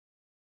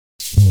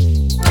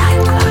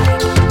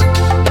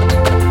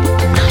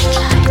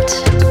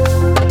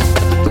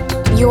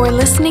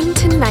listening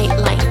to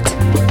Nightlight.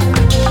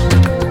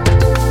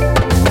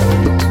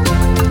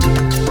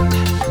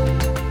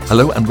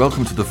 Hello and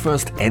welcome to the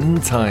first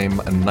End Time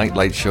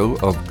Nightlight show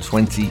of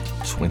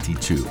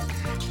 2022.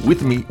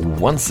 With me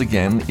once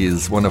again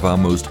is one of our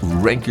most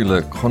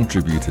regular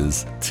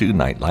contributors to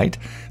Nightlight.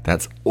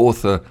 That's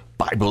author,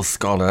 Bible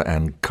scholar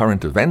and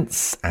current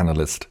events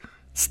analyst,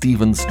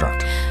 Steven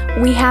Strutt.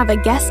 We have a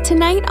guest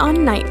tonight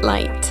on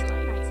Nightlight.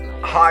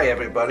 Hi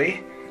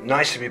everybody.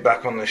 Nice to be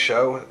back on the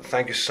show.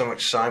 Thank you so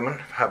much, Simon,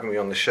 for having me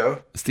on the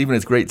show. Stephen,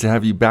 it's great to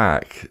have you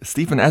back.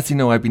 Stephen, as you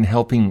know, I've been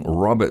helping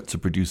Robert to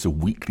produce a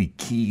weekly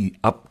key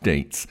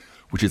updates,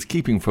 which is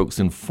keeping folks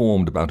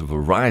informed about a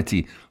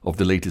variety of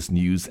the latest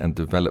news and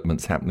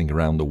developments happening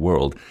around the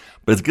world.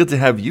 But it's good to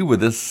have you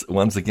with us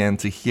once again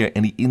to hear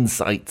any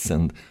insights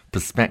and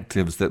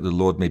perspectives that the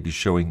Lord may be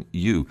showing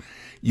you.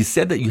 You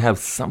said that you have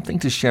something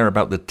to share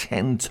about the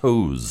 10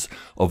 toes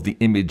of the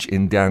image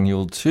in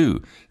Daniel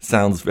 2.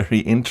 Sounds very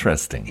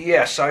interesting.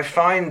 Yes, I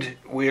find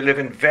we live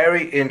in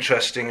very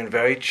interesting and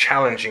very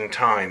challenging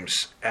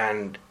times.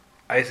 And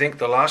I think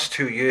the last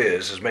 2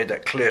 years has made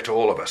that clear to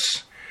all of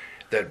us,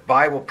 that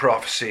Bible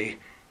prophecy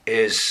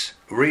is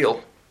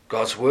real.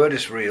 God's word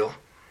is real.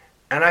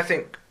 And I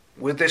think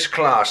with this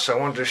class, I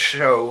want to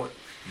show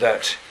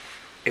that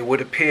it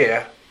would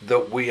appear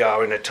that we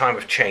are in a time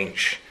of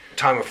change, a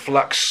time of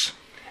flux,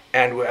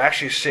 and we're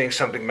actually seeing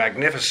something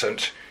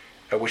magnificent,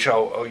 which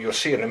you'll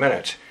see in a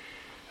minute,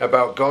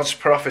 about God's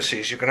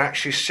prophecies. You can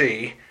actually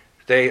see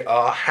they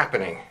are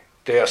happening.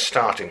 They are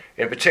starting.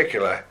 In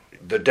particular,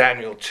 the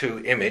Daniel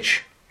 2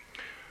 image,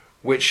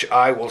 which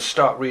I will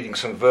start reading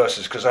some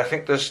verses, because I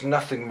think there's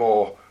nothing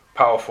more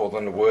powerful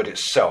than the word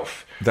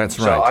itself. That's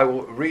right. So I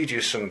will read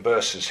you some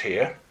verses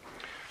here,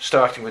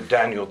 starting with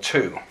Daniel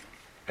 2.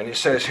 And it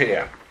says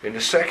here, in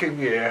the second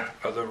year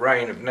of the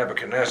reign of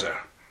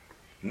Nebuchadnezzar,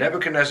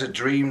 Nebuchadnezzar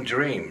dreamed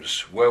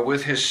dreams,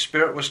 wherewith his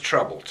spirit was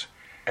troubled,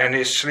 and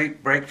his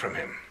sleep brake from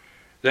him.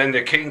 Then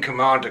the king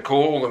commanded to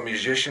call the the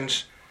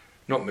magicians,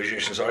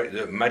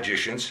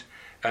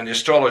 and the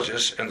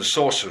astrologers, and the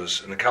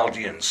sorcerers, and the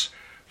Chaldeans,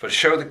 for to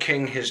show the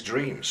king his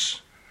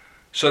dreams.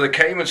 So they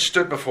came and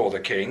stood before the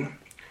king,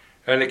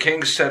 and the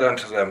king said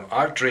unto them,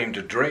 I've dreamed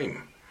a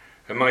dream,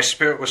 and my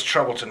spirit was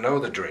troubled to know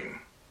the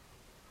dream.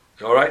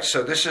 All right,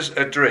 so this is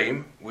a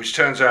dream, which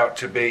turns out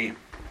to be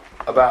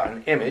about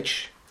an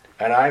image,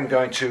 and I'm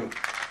going to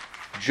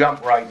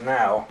jump right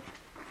now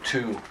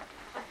to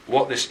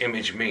what this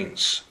image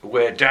means,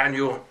 where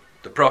Daniel,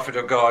 the prophet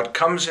of God,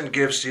 comes and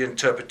gives the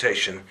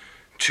interpretation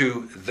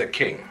to the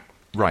king.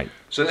 Right.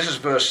 So this is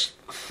verse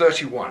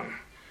 31.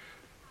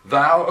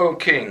 Thou, O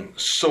king,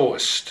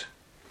 sawest,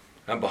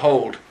 and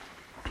behold,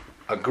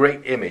 a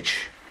great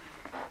image.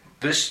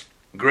 This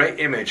great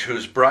image,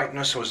 whose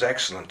brightness was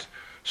excellent,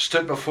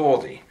 stood before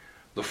thee.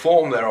 The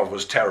form thereof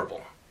was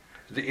terrible.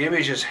 The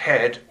image's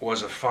head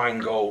was of fine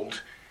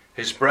gold,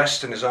 his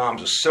breast and his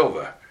arms of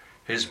silver,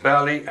 his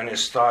belly and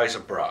his thighs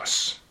of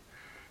brass,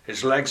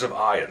 his legs of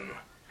iron,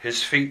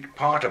 his feet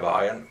part of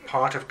iron,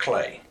 part of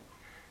clay.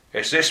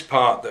 It's this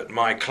part that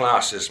my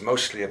class is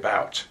mostly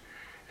about.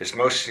 It's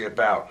mostly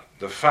about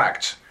the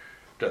fact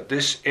that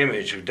this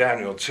image of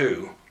Daniel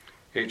 2,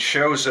 it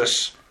shows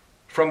us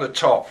from the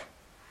top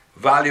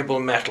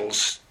valuable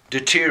metals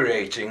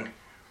deteriorating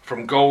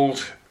from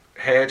gold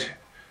head,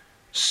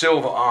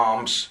 silver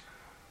arms,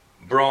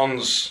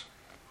 bronze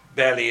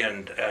belly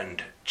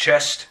and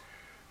chest,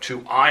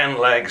 to iron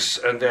legs,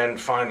 and then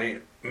finally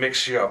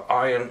mixture of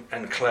iron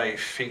and clay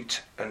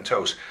feet and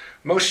toes.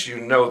 Most of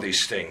you know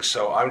these things,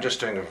 so I'm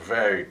just doing a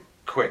very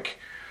quick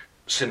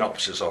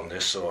synopsis on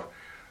this, or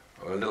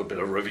a little bit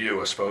of review,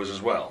 I suppose,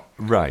 as well.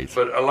 Right.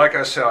 But like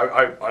I said,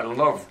 I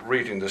love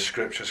reading the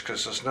scriptures,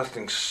 because there's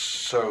nothing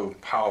so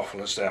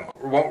powerful as them.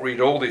 I won't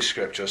read all these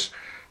scriptures,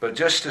 but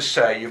just to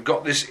say, you've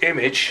got this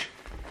image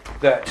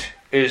that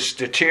is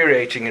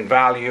deteriorating in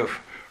value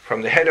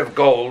from the head of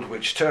gold,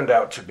 which turned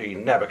out to be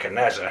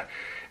Nebuchadnezzar,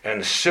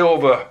 and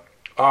silver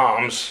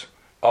arms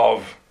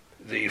of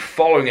the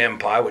following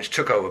empire, which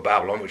took over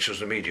Babylon, which was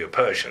the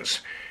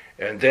Medo-Persians,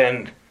 and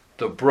then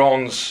the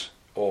bronze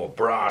or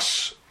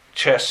brass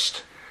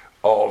chest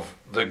of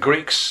the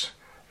Greeks,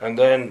 and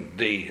then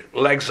the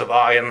legs of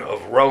iron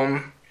of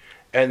Rome,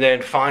 and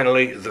then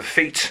finally the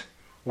feet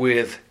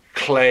with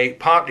clay,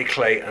 partly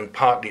clay and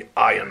partly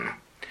iron.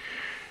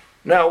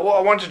 Now, what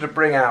I wanted to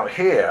bring out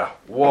here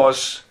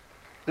was,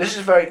 this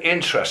is very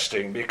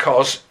interesting,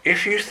 because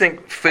if you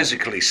think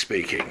physically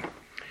speaking,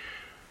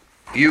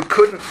 you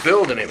couldn't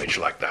build an image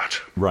like that.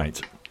 Right.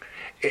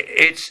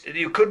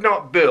 You could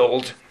not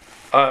build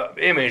an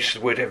image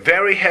with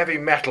very heavy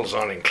metals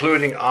on,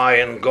 including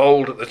iron,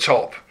 gold at the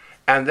top,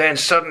 and then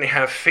suddenly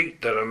have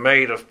feet that are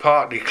made of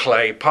partly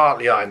clay,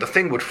 partly iron. The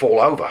thing would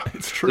fall over.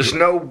 It's true. There's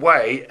no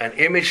way an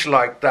image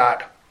like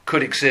that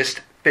could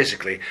exist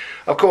physically.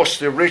 Of course,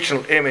 the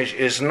original image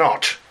is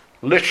not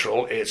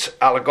literal, it's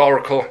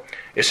allegorical,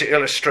 it's an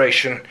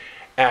illustration,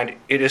 and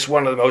it is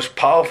one of the most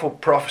powerful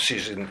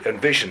prophecies and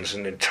visions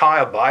in the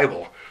entire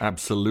Bible.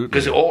 Absolutely.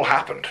 Because it all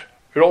happened.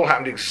 It all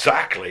happened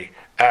exactly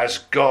as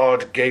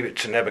God gave it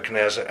to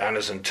Nebuchadnezzar and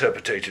as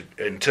interpreted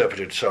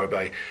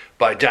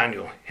by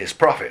Daniel, his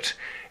prophet.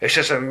 It's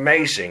just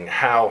amazing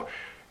how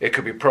it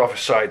could be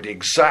prophesied, the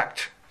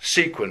exact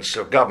sequence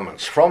of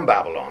governments from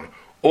Babylon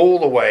all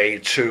the way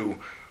to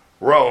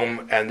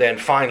Rome, and then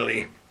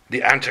finally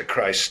the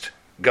Antichrist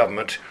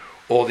government,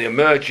 or the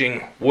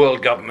emerging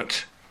world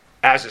government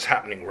as is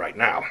happening right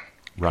now.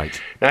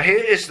 Right. Now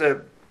here is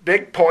the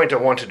big point I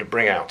wanted to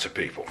bring out to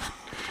people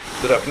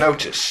that I've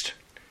noticed.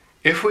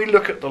 If we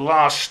look at the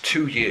last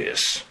 2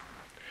 years,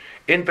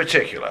 in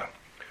particular,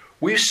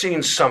 we've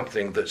seen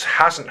something that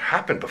hasn't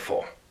happened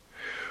before.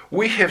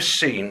 We have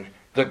seen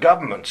the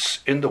governments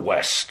in the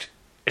West,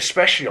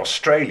 especially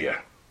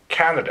Australia,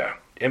 Canada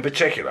in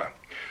particular,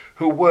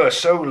 who were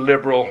so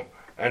liberal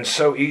and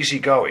so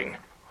easygoing,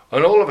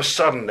 and all of a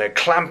sudden they're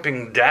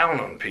clamping down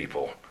on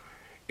people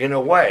in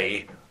a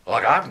way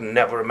like I've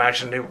never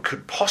imagined they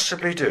could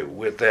possibly do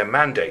with their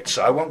mandates.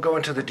 I won't go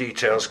into the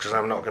details because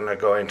I'm not going to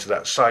go into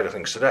that side of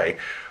things today.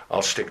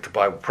 I'll stick to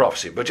Bible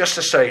prophecy. But just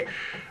to say,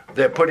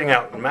 they're putting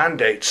out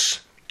mandates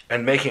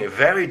and making it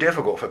very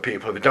difficult for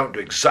people who don't do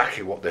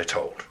exactly what they're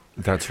told.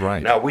 That's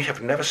right. Now, we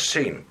have never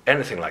seen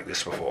anything like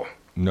this before.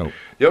 No.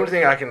 The only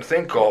thing I can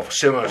think of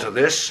similar to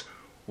this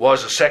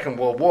was the Second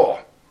World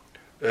War.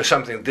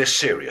 Something this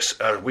serious,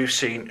 we've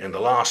seen in the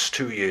last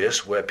 2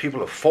 years, where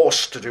people are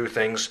forced to do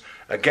things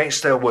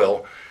against their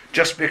will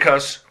just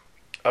because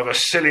of a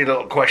silly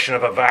little question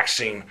of a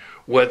vaccine,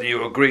 whether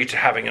you agree to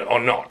having it or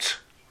not.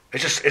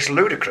 It's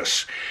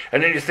ludicrous.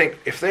 And then you think,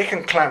 if they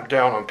can clamp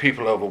down on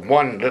people over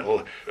one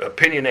little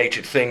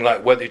opinionated thing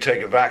like whether you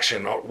take a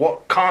vaccine or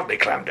what can't they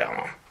clamp down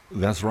on?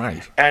 That's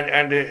right.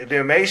 And the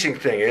amazing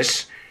thing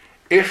is,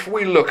 if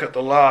we look at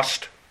the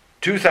last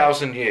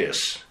 2,000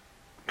 years,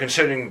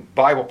 considering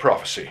Bible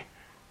prophecy,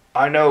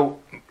 I know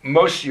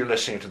most of you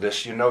listening to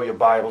this, you know your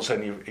Bibles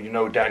and you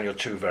know Daniel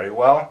 2 very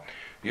well.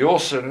 You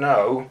also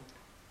know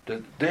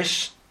that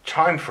this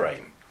time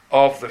frame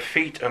of the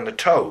feet and the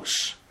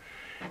toes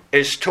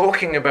is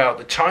talking about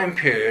the time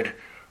period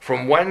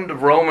from when the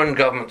Roman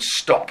government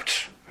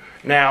stopped.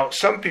 Now,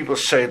 some people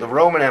say the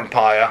Roman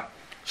Empire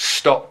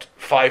stopped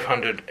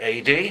 500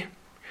 AD.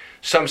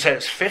 Some say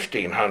it's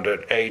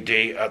 1500 AD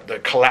at the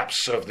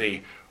collapse of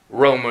the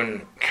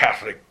Roman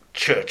Catholic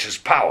Church's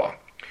power.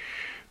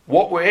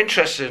 What we're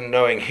interested in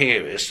knowing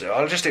here is,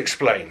 I'll just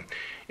explain,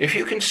 if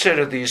you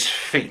consider these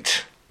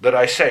feet, that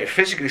I say,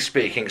 physically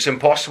speaking, it's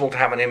impossible to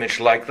have an image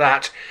like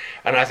that,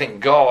 and I think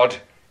God,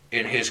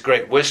 in his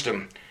great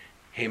wisdom,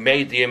 he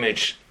made the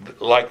image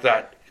like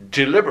that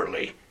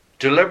deliberately,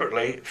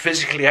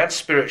 physically and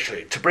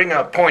spiritually, to bring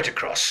our point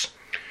across.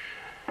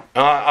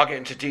 Now, I'll get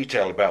into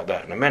detail about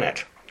that in a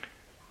minute.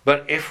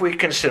 But if we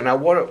consider, now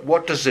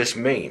what does this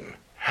mean?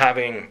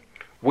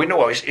 We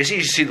know it's easy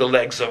to see the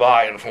legs of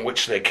iron from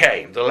which they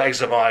came. The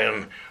legs of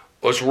iron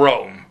was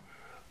Rome.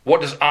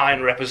 What does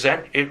iron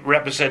represent? It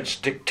represents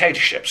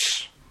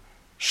dictatorships.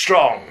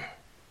 Strong,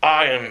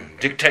 iron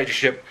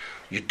dictatorship.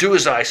 You do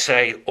as I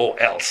say or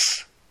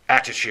else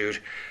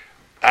attitude,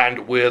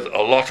 and with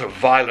a lot of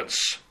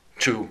violence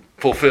to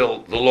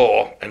fulfill the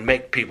law and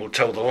make people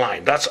toe the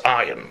line. That's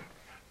iron.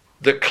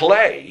 The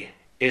clay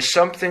is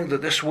something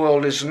that this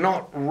world is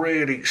not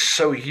really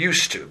so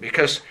used to,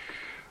 because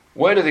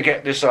where do they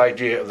get this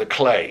idea of the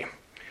clay?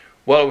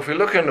 Well, if we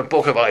look in the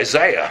book of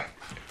Isaiah,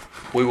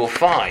 we will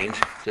find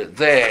that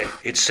there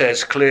it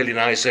says clearly in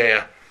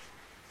Isaiah,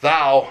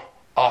 "Thou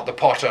art the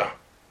potter,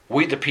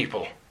 we the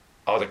people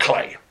are the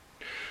clay."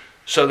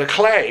 So the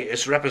clay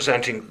is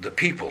representing the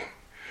people.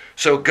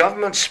 So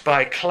governments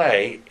by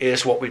clay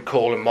is what we'd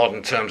call in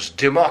modern terms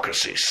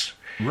democracies.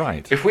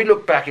 Right. If we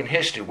look back in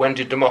history, when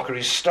did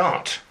democracies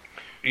start?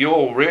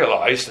 You'll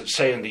realize that,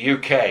 say, in the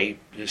UK,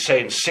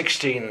 say in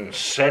 16th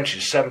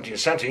century, 17th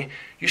century,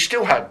 you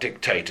still had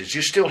dictators,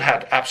 you still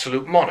had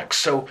absolute monarchs.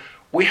 So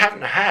we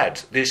haven't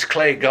had these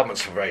clay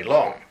governments for very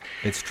long.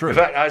 It's true. In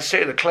fact, I'd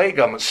say the clay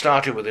government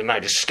started with the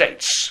United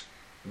States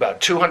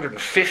about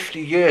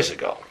 250 years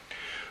ago.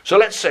 So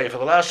let's say for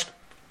the last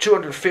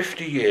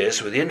 250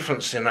 years, with the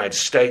influence of the United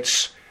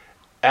States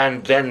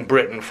and then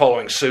Britain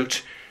following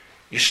suit,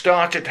 you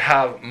started to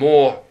have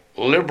more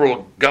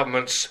liberal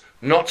governments,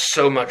 not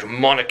so much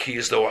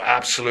monarchies that were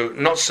absolute,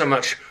 not so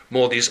much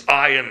more these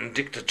iron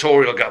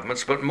dictatorial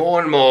governments, but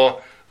more and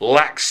more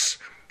lax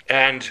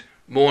and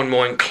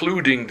more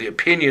including the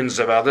opinions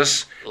of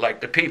others,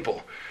 like the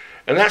people.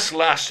 And that's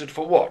lasted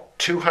for what?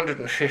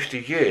 250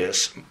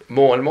 years,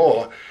 more and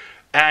more.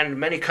 And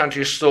many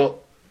countries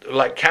thought,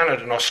 like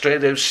Canada and Australia,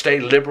 they would stay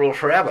liberal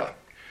forever.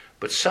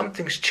 But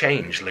something's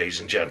changed,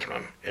 ladies and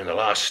gentlemen, in the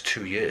last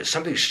 2 years.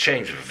 Something's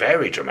changed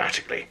very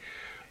dramatically,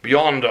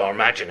 beyond our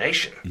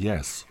imagination.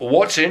 Yes.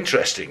 What's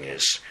interesting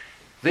is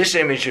this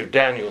image of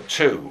Daniel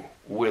 2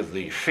 with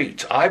the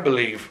feet. I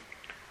believe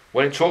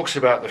when it talks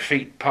about the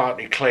feet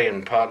partly clay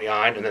and partly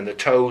iron, and then the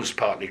toes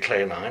partly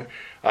clay and iron,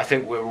 I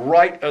think we're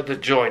right at the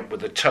joint with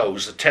the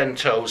toes, the 10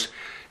 toes.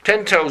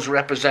 10 toes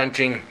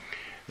representing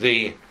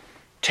the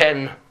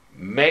 10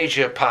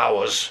 major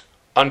powers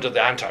under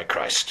the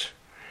Antichrist.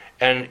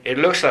 And it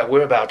looks like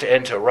we're about to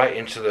enter right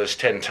into those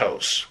 10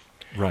 toes.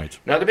 Right.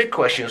 Now the big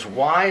question is,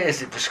 why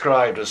is it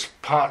described as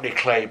partly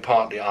clay,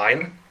 partly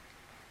iron?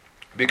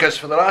 Because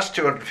for the last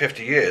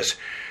 250 years,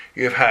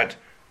 you've had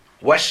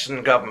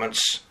Western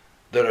governments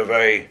that are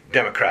very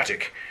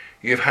democratic.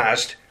 You've had,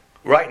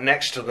 right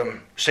next to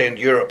them, say in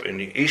Europe, in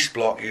the East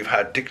Bloc, you've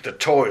had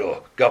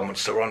dictatorial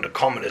governments that were under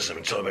communism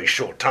until a very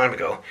short time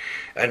ago.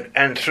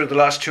 And through the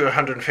last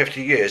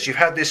 250 years, you've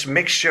had this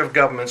mixture of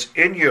governments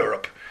in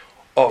Europe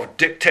of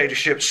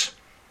dictatorships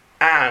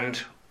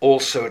and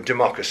also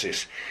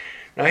democracies.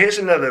 Now here's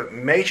another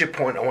major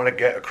point I want to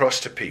get across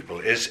to people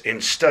is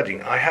in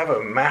studying. I have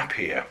a map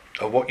here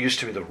of what used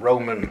to be the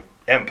Roman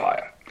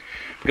Empire.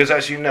 Because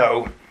as you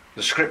know,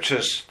 the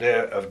scriptures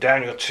there of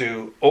Daniel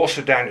 2,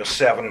 also Daniel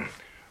 7,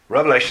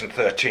 Revelation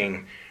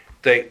 13,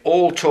 they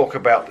all talk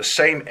about the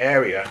same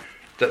area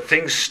that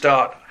things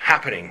start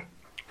happening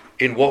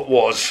in what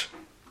was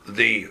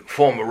the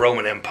former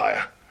Roman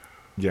Empire.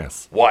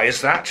 Yes. Why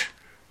is that?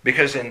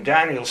 Because in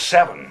Daniel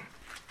 7,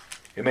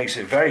 it makes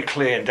it very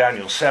clear in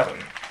Daniel 7,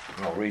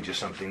 and I'll read you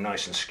something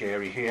nice and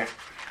scary here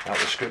out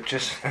of the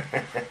scriptures.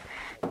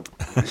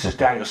 This is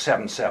Daniel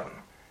 7:7.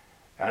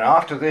 And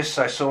after this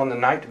I saw in the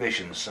night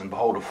visions, and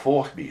behold, a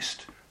fourth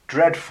beast,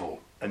 dreadful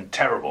and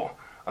terrible,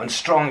 and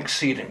strong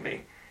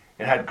exceedingly.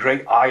 It had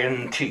great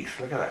iron teeth.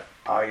 Look at that,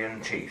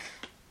 iron teeth.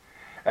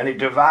 And it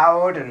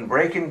devoured and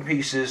brake in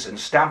pieces, and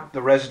stamped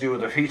the residue of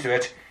the feet of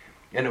it,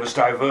 and it was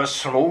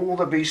diverse from all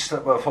the beasts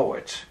that were before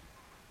it.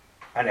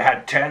 And it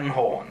had 10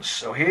 horns.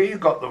 So here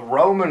you've got the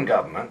Roman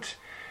government,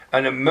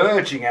 and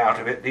emerging out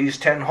of it these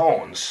 10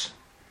 horns,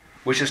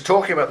 which is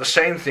talking about the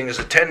same thing as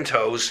the 10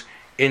 toes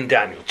in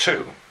Daniel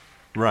 2.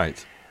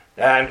 Right.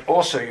 And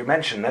also you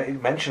mentioned that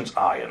it mentions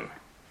iron.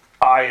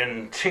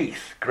 Iron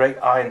teeth. Great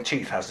iron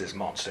teeth has this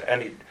monster.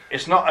 And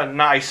it's not a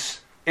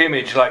nice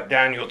image like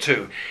Daniel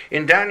 2.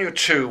 In Daniel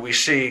 2 we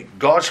see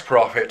God's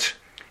prophet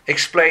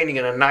explaining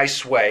in a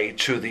nice way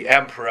to the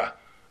emperor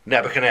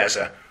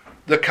Nebuchadnezzar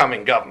the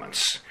coming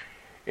governments.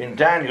 In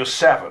Daniel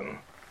 7,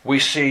 we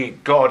see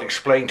God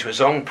explain to his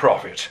own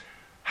prophet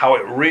how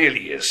it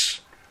really is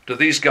that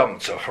these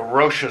governments are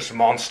ferocious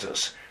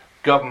monsters,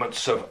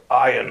 governments of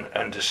iron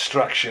and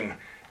destruction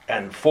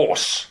and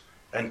force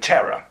and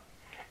terror.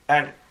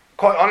 And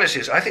quite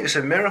honestly, I think it's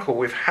a miracle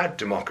we've had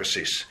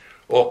democracies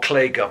or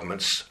clay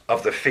governments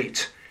of the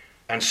feet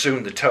and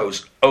soon the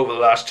toes over the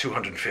last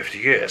 250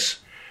 years.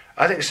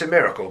 I think it's a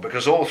miracle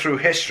because all through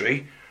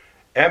history,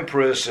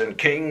 emperors and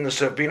kings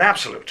have been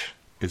absolute.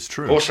 It's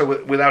true.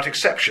 Also without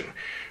exception,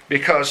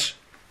 because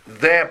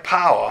their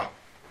power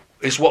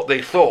is what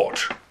they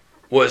thought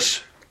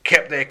was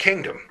kept their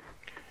kingdom.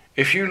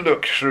 If you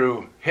look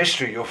through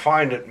history, you'll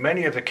find that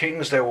many of the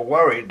kings, they were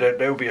worried that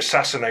they would be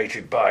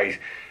assassinated by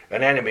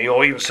an enemy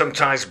or even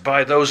sometimes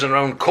by those in their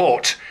own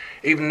court,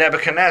 even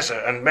Nebuchadnezzar,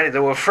 and many they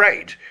were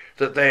afraid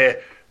that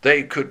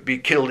they could be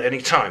killed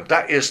any time.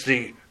 That is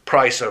the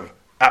price of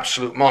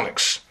absolute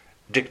monarchs,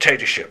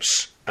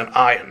 dictatorships, and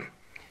iron.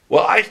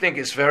 Well, I think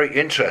it's very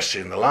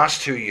interesting. In the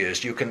last 2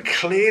 years, you can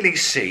clearly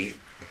see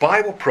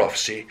Bible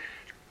prophecy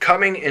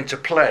coming into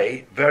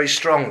play very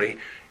strongly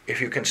if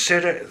you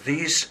consider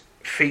these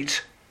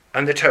feet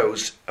and the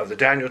toes of the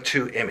Daniel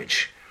 2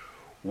 image.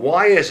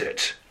 Why is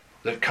it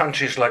that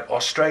countries like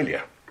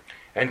Australia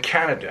and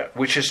Canada,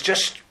 which is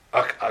just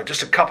a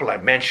couple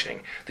I'm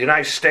mentioning, the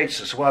United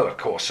States as well, of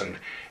course, and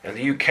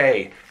the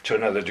UK to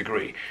another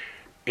degree,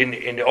 in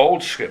the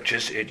old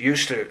scriptures, it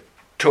used to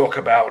talk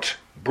about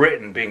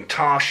Britain being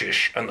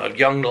Tarshish and the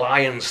young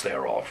lions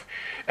thereof.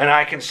 And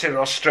I consider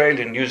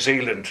Australia, New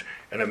Zealand,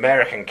 and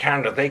America and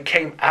Canada, they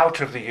came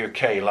out of the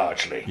UK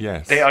largely.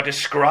 Yes. They are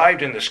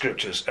described in the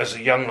scriptures as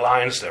the young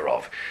lions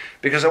thereof.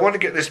 Because I want to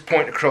get this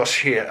point across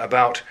here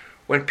about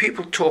when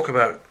people talk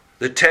about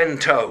the 10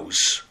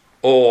 toes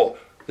or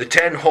the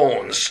 10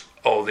 horns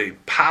or the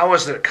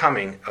powers that are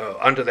coming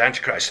under the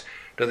Antichrist,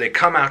 that they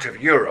come out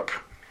of Europe,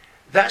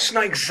 that's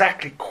not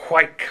exactly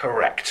quite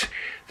correct.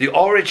 The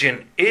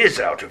origin is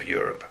out of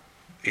Europe.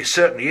 It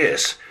certainly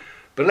is.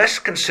 But let's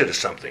consider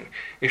something.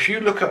 If you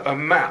look at a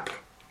map,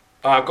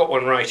 I've got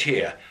one right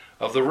here,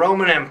 of the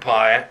Roman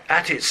Empire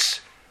at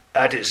its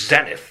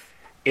zenith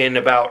in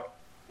about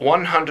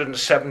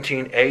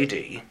 117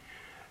 AD,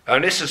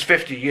 and this is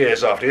 50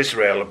 years after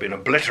Israel had been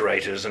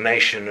obliterated as a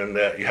nation, and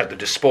you had the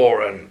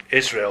diaspora, and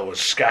Israel was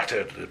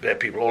scattered, there were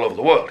people all over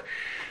the world.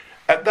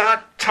 At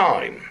that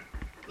time,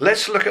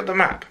 let's look at the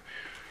map.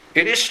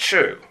 It is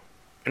true,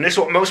 and this is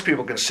what most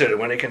people consider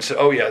when they consider,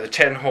 oh yeah, the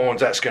 10 horns,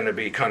 that's going to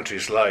be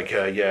countries like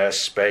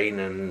Spain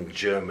and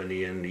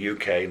Germany and the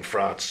UK and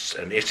France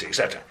and Italy,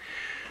 etc.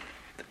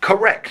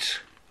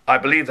 Correct. I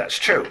believe that's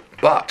true.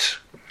 But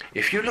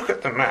if you look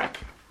at the map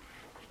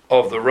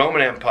of the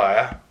Roman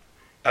Empire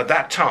at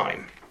that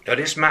time, at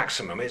its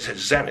maximum, its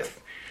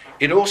zenith,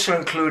 it also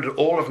included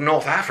all of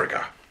North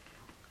Africa,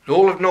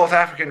 all of North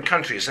African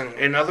countries. And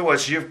in other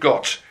words, you've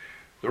got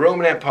the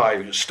Roman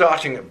Empire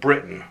starting at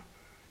Britain.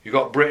 You've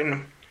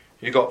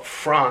got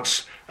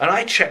France, And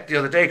I checked the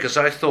other day because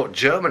I thought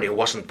Germany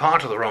wasn't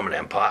part of the Roman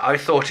Empire. I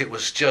thought it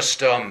was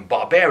just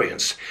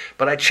barbarians.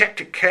 But I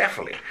checked it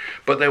carefully.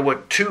 But there were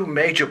two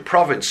major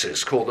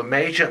provinces called the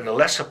Major and the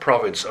Lesser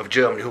Province of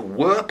Germany who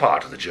were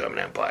part of the German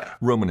Empire.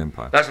 Roman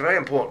Empire. That's very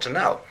important to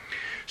know.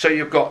 So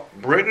you've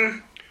got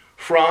Britain,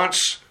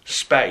 France,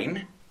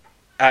 Spain,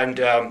 and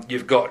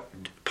you've got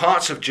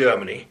parts of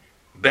Germany,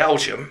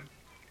 Belgium,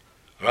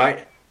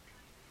 right?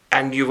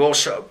 And you've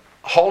also...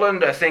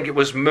 Holland, I think it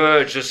was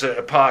merged as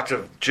a part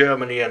of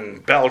Germany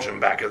and Belgium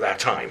back at that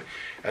time.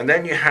 And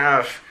then you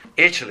have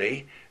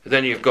Italy,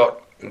 then you've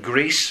got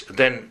Greece,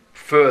 then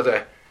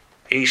further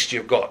east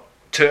you've got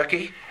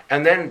Turkey,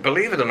 and then,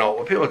 believe it or not,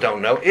 what people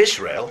don't know,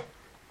 Israel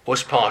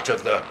was part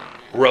of the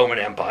Roman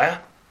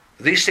Empire.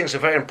 These things are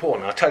very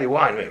important. I'll tell you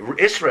why.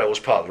 Israel was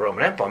part of the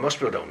Roman Empire. Most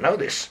people don't know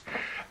this.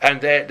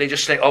 And they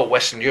just think, oh,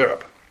 Western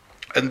Europe.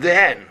 And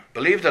then,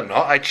 believe it or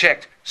not, I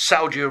checked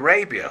Saudi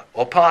Arabia,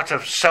 or part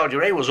of Saudi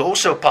Arabia was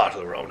also part of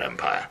the Roman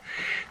Empire.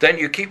 Then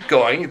you keep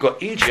going, you've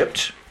got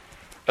Egypt,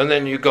 and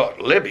then you've got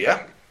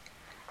Libya.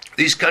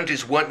 These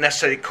countries weren't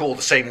necessarily called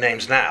the same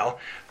names now,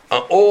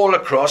 all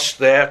across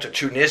there to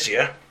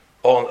Tunisia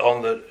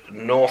on the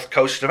north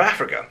coast of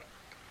Africa.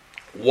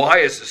 Why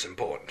is this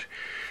important?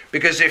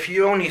 Because if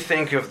you only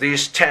think of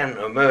these 10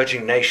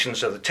 emerging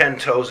nations of the 10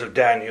 toes of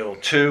Daniel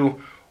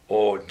 2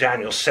 or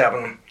Daniel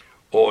 7,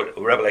 or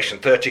Revelation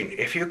 13,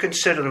 if you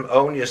consider them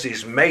only as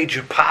these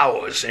major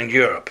powers in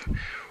Europe,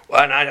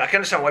 and I can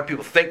understand why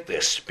people think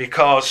this,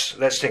 because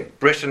let's think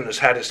Britain has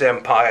had its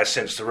empire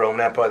since the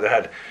Roman Empire. They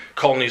had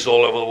colonies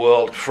all over the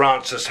world.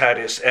 France has had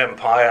its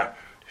empire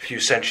a few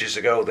centuries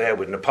ago there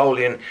with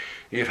Napoleon.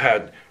 You've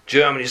had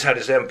Germany's had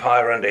its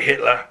empire under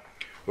Hitler,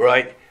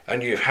 right?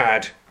 And you've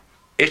had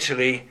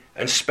Italy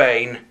and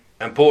Spain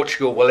and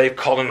Portugal, well, they've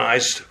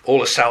colonized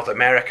all of South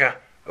America,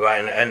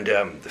 right, and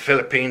the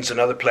Philippines and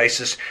other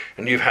places,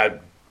 and you've had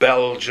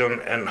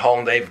Belgium and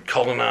Holland, they've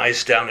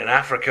colonized down in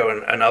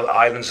Africa and other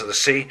islands of the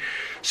sea.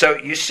 So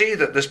you see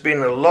that there's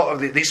been a lot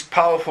of these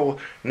powerful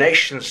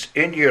nations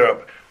in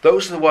Europe.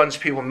 Those are the ones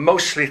people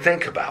mostly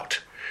think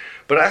about.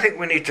 But I think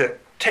we need to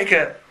take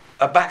a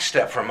back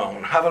step for a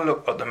moment, have a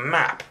look at the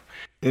map.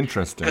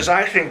 Interesting. Because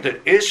I think that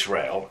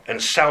Israel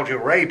and Saudi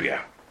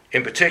Arabia,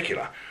 in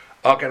particular,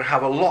 are going to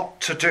have a lot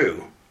to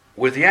do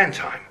with the end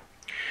time.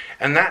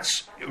 And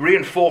that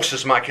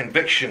reinforces my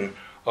conviction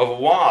of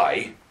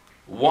why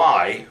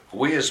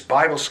we as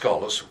Bible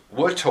scholars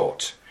were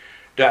taught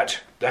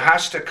that there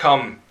has to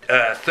come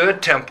a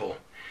third temple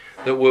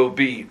that will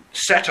be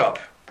set up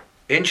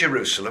in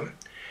Jerusalem.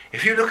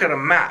 If you look at a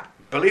map,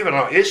 believe it or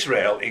not,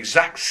 Israel,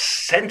 exact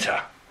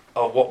center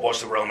of what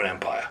was the Roman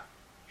Empire.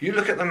 You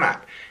look at the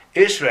map,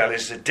 Israel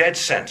is the dead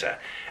center.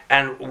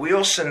 And we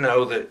also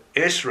know that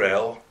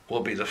Israel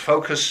will be the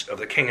focus of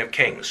the King of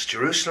Kings.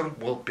 Jerusalem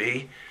will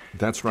be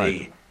That's right.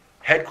 the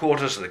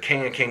headquarters of the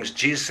King of Kings,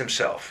 Jesus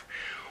himself.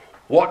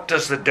 What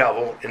does the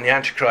devil and the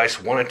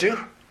Antichrist want to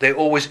do? They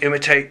always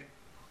imitate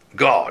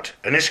God.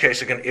 In this case,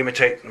 they're going to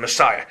imitate the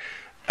Messiah.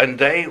 And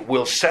they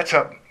will set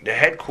up the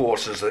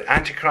headquarters of the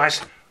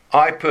Antichrist.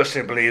 I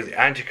personally believe the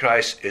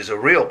Antichrist is a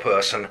real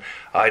person.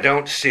 I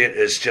don't see it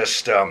as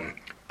just an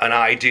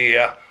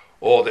idea,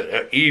 or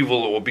that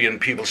evil will be in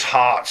people's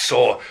hearts,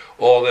 or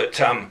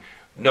that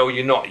no,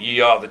 you're not. Ye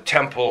are the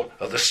temple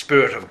of the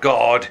Spirit of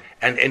God,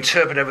 and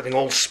interpret everything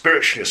all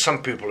spiritually, as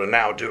some people are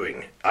now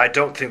doing. I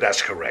don't think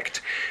that's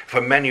correct,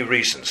 for many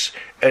reasons.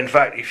 In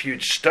fact, if you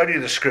study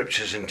the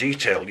scriptures in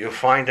detail, you'll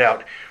find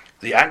out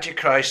the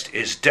Antichrist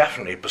is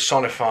definitely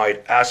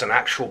personified as an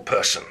actual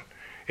person.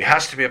 It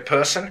has to be a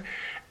person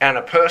and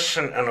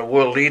a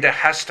world leader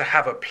has to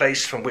have a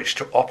place from which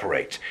to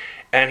operate.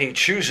 And he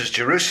chooses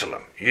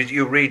Jerusalem.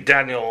 You read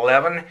Daniel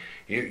 11,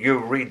 you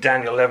read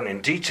Daniel 11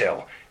 in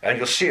detail, and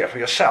you'll see it for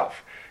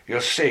yourself. You'll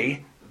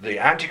see the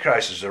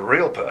Antichrist is a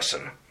real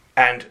person,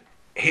 and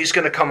he's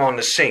going to come on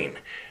the scene.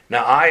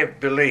 Now, I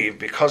believe,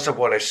 because of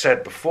what I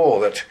said before,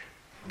 that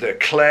the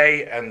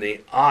clay and the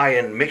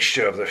iron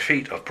mixture of the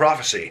feet of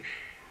prophecy,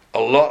 a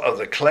lot of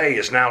the clay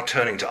is now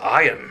turning to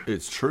iron.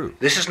 It's true.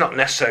 This is not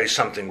necessarily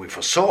something we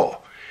foresaw,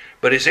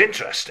 but it's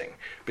interesting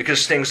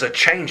because things are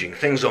changing,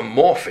 things are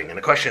morphing, and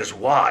the question is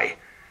why?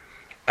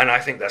 And I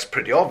think that's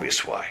pretty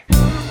obvious why.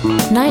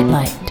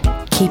 Nightlight,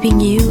 keeping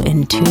you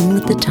in tune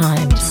with the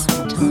times.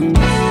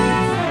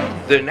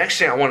 The next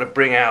thing I want to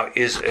bring out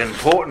is an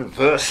important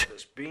verse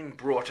that's been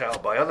brought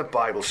out by other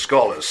Bible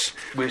scholars,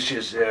 which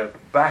is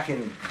back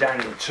in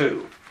Daniel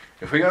 2.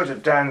 If we go to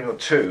Daniel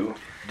 2,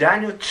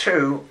 Daniel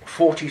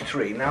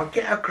 2:43. Now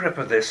get a grip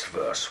of this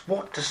verse.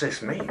 What does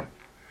this mean?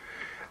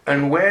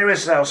 And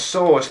whereas thou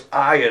sawest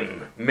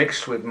iron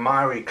mixed with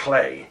miry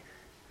clay,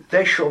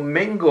 they shall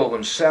mingle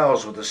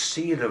themselves with the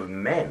seed of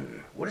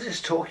men. What is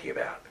this talking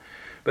about?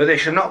 But they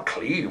shall not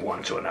cleave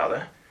one to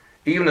another,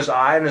 even as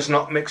iron is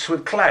not mixed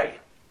with clay.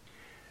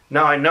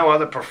 Now I know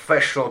other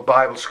professional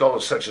Bible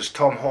scholars such as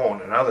Tom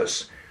Horn and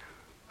others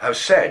have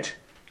said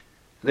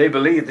they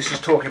believe this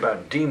is talking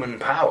about demon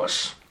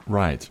powers.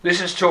 Right.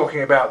 This is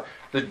talking about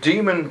the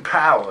demon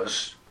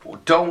powers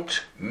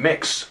don't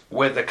mix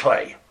with the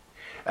clay.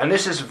 And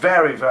this is a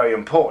very, very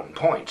important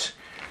point,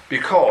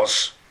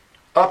 because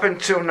up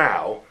until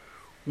now,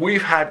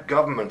 we've had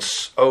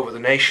governments over the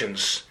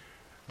nations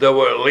that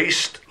were at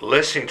least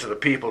listening to the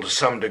people to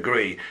some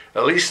degree.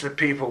 At least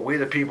we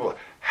the people,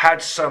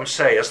 had some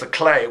say. As the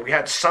clay, we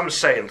had some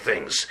say in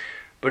things.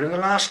 But in the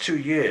last 2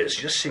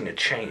 years, you're seeing a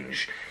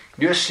change.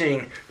 You're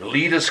seeing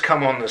leaders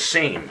come on the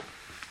scene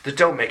that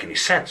don't make any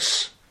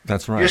sense.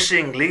 That's right. You're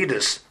seeing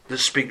leaders that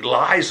speak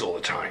lies all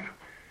the time.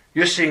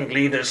 You're seeing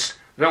leaders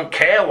that don't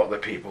care what the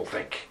people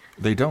think.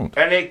 They don't.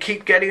 And they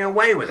keep getting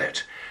away with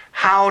it.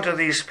 How do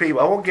these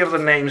people, I won't give the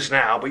names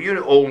now, but you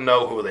all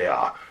know who they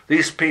are.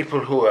 These people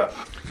who are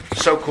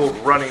so-called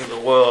running the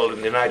world in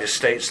the United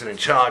States and in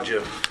charge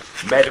of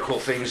medical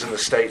things in the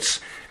States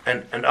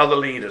and other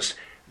leaders,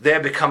 they're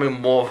becoming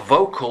more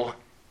vocal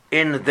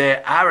in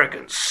their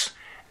arrogance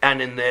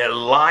and in their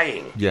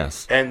lying.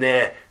 Yes. And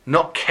they're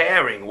not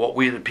caring what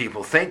we the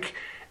people think,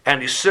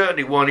 and they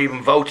certainly weren't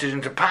even voted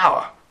into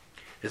power.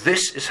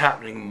 This is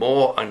happening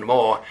more and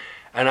more,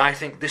 and I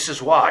think this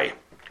is why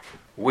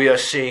we are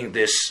seeing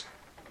this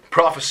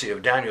prophecy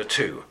of Daniel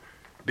 2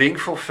 being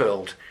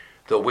fulfilled,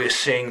 that we're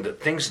seeing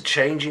that things are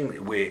changing,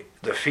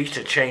 the feet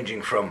are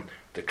changing from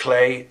the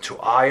clay to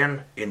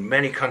iron in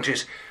many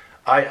countries.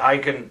 I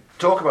can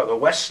talk about the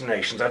Western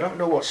nations. I don't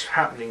know what's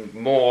happening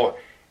more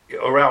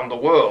around the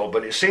world,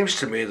 but it seems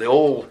to me they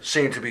all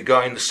seem to be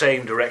going the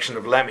same direction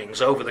of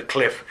lemmings over the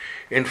cliff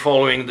in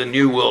following the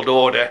New World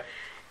Order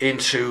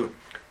into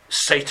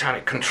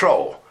satanic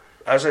control.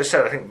 As I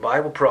said, I think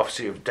Bible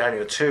prophecy of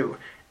Daniel 2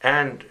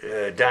 and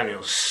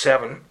Daniel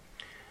 7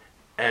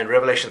 and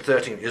Revelation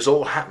 13 is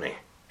all happening.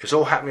 It's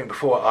all happening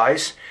before our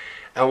eyes.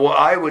 And what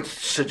I would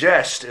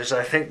suggest is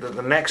I think that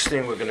the next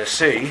thing we're going to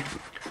see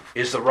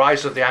is the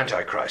rise of the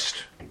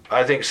Antichrist.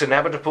 I think it's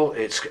inevitable.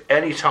 It's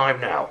any time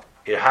now.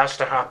 It has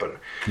to happen.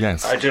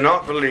 Yes. I do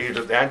not believe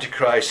that the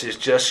Antichrist is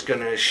just going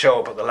to show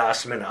up at the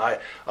last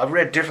minute. I've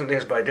read different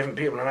things by different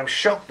people, and I'm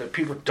shocked that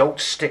people don't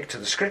stick to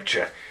the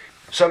scripture.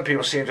 Some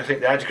people seem to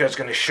think the Antichrist is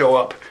going to show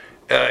up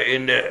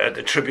at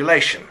the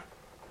tribulation.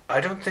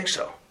 I don't think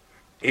so.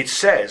 It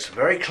says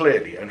very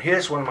clearly, and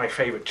here's one of my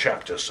favorite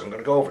chapters. I'm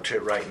going to go over to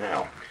it right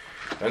now.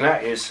 And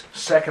that is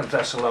 2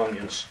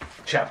 Thessalonians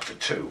chapter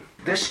 2.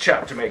 This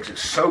chapter makes it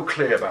so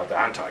clear about the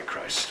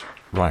Antichrist.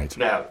 Right.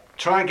 Now,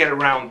 try and get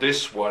around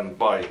this one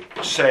by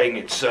saying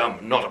it's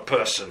not a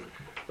person.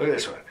 Look at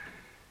this one.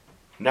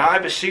 Now I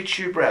beseech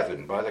you,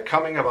 brethren, by the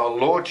coming of our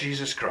Lord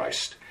Jesus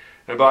Christ,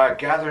 and by our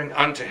gathering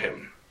unto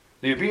him,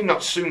 that you be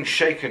not soon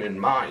shaken in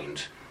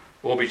mind,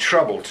 or be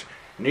troubled,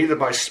 neither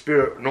by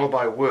spirit nor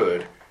by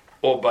word,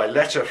 or by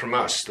letter from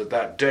us,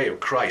 that day of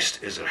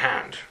Christ is at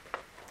hand.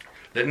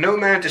 Let no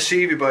man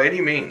deceive you by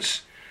any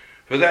means,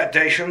 for that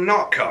day shall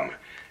not come,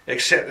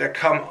 except there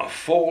come a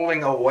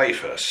falling away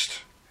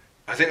first.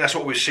 I think that's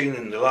what we've seen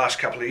in the last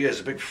couple of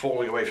years, a big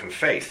falling away from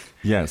faith.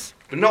 Yes.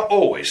 But not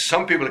always.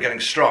 Some people are getting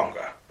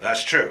stronger.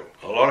 That's true.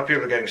 A lot of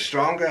people are getting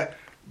stronger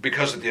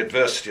because of the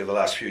adversity of the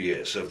last few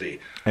years, of the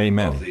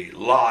Amen. Of the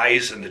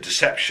lies and the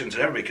deceptions,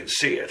 and everybody can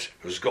see it,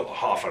 who's got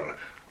half an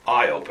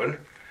eye open.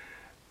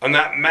 And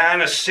that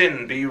man of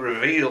sin be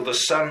revealed, the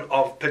son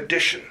of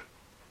perdition.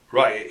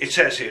 Right, it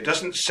says here, it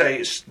doesn't say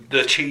it's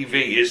the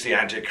TV is the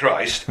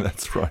Antichrist.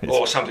 That's right.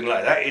 Or something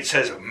like that. It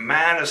says,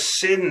 man of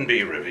sin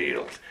be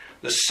revealed,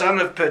 the son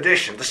of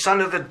perdition, the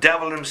son of the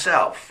devil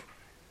himself.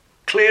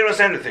 Clear as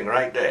anything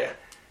right there.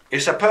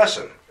 It's a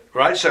person,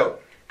 right? So,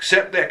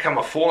 except there come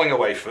a falling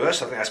away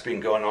first. I think that's been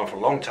going on for a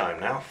long time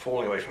now,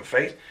 falling away from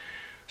faith,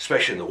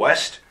 especially in the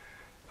West.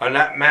 And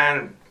that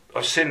man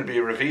of sin be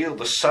revealed,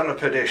 the son of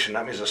perdition.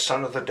 That means the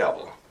son of the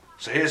devil.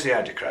 So here's the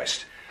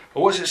Antichrist.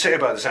 Well, what does it say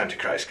about this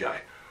Antichrist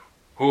guy?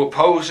 Who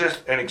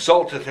opposeth and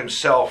exalteth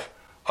himself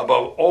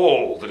above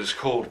all that is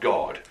called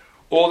God,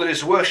 all that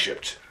is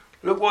worshipped.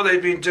 Look what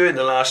they've been doing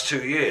the last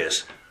 2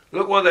 years.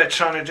 Look what they're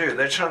trying to do.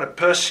 They're trying to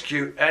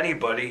persecute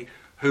anybody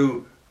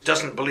who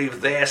doesn't believe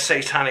their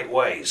satanic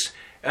ways.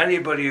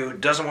 Anybody who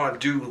doesn't want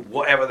to do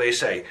whatever they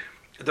say.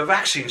 The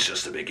vaccine's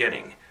just the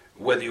beginning.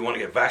 Whether you want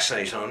to get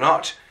vaccinated or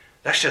not,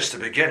 that's just the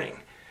beginning.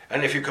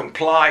 And if you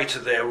comply to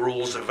their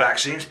rules of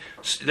vaccines,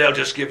 they'll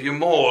just give you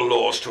more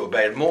laws to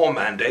obey, more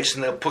mandates,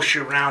 and they'll push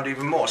you around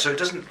even more. So it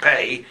doesn't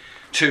pay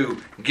to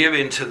give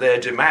in to their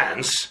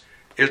demands.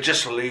 It'll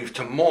just lead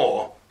to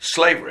more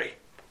slavery,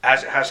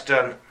 as it has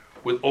done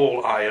with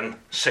all iron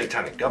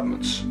satanic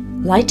governments.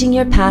 Lighting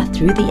your path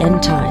through the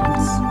end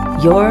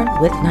times. You're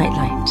with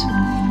Nightlight.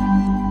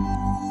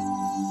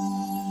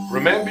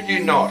 Remember ye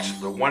not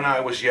that when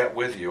I was yet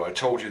with you, I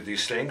told you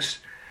these things,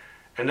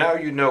 and now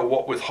you know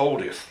what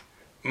withholdeth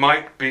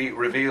might be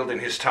revealed in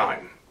his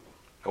time.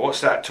 Now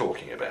what's that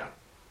talking about?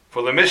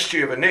 For the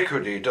mystery of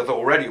iniquity doth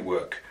already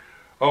work,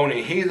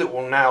 only he that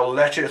will now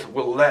letteth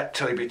will let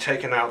till he be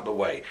taken out of the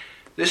way.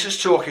 This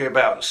is talking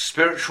about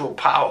spiritual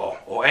power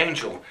or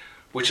angel,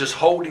 which is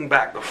holding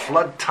back the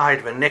flood tide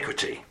of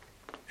iniquity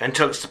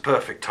until it's the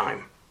perfect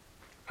time.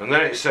 And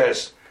then it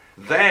says,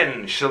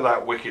 then shall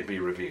that wicked be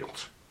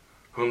revealed,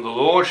 whom the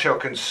Lord shall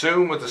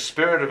consume with the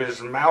spirit of his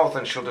mouth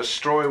and shall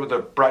destroy with the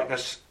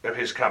brightness of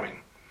his coming.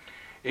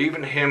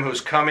 even him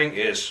whose coming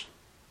is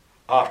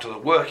after the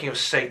working of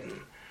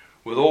Satan,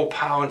 with all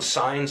power and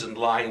signs and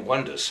lying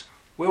wonders.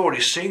 We're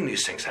already seeing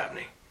these things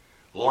happening.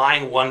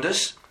 Lying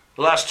wonders.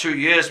 The last 2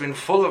 years have been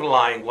full of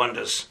lying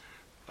wonders,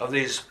 of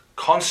these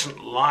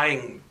constant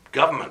lying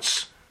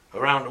governments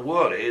around the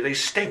world. They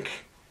stink.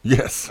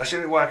 Yes. That's the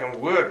only way I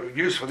can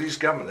use for these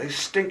governments. They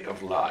stink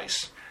of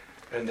lies.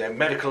 And their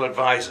medical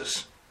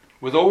advisors,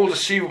 with all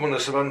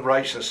deceivableness of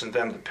unrighteousness and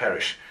them that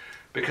perish,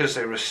 because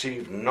they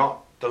receive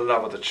not the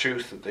love of the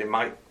truth, that they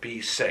might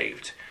be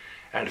saved.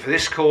 And for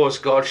this cause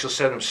God shall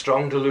send them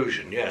strong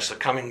delusion. Yes, the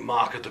coming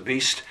mark of the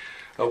beast,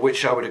 of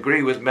which I would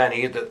agree with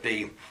many that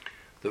the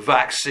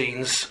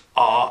vaccines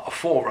are a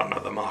forerunner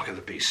of the mark of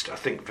the beast. I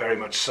think very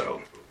much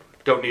so.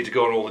 Don't need to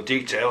go on all the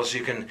details.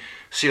 You can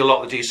see a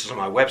lot of the details on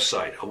my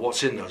website of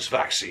what's in those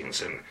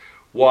vaccines and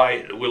why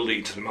it will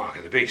lead to the mark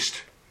of the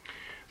beast.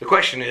 The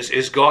question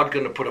is God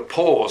going to put a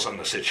pause on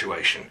the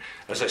situation?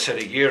 As I said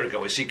a year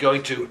ago, is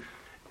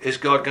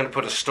God going to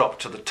put a stop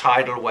to the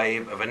tidal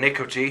wave of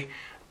iniquity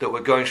that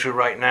we're going through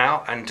right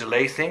now and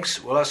delay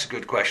things? Well, that's a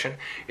good question.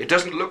 It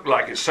doesn't look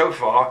like it so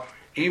far.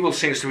 Evil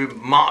seems to be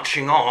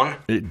marching on.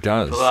 It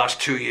does. For the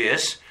last 2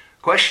 years.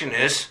 Question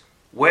is,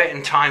 where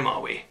in time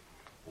are we?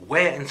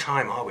 Where in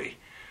time are we?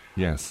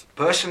 Yes.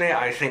 Personally,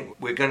 I think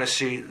we're going to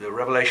see the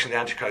revelation of the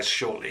Antichrist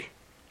shortly.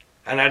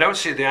 And I don't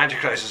see the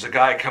Antichrist as a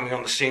guy coming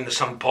on the scene as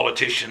some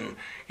politician,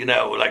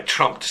 like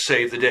Trump to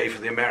save the day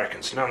for the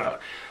Americans. No.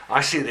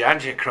 I see the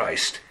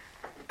Antichrist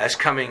as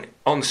coming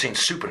on the scene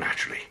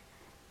supernaturally,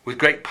 with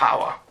great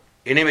power,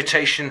 in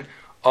imitation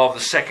of the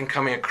second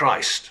coming of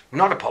Christ,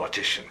 not a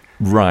politician.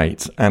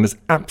 Right, and it's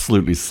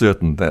absolutely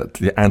certain that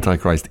the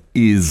Antichrist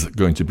is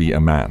going to be a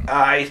man.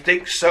 I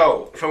think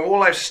so. From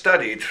all I've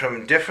studied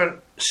from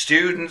different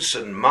students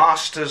and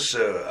masters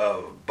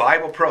of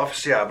Bible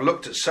prophecy, I've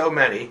looked at so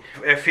many,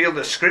 I feel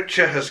that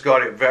Scripture has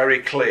got it very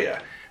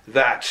clear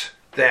that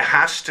there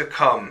has to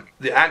come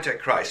the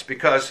Antichrist,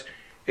 because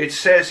it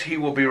says he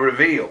will be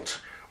revealed.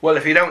 Well,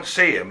 if you don't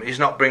see him, he's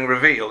not being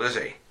revealed, is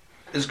he?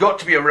 There's got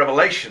to be a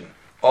revelation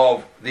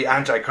of the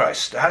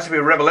Antichrist. There has to be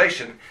a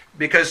revelation,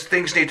 because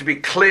things need to be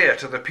clear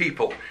to the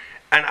people.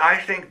 And I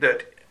think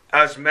that,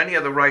 as many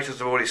of the writers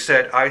have already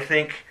said, I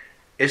think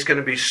it's going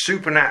to be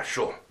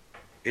supernatural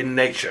in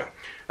nature.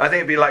 I think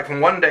it'd be like from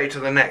one day to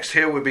the next.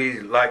 Here would be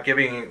like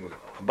giving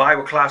a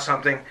Bible class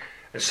something,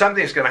 and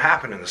something's going to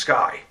happen in the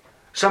sky.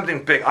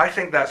 Something big. I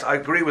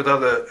agree with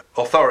other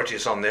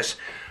authorities on this.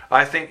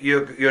 I think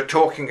you're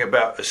talking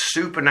about a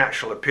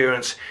supernatural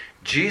appearance.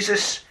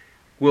 Jesus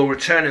will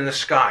return in the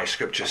sky,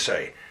 scriptures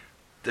say.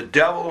 The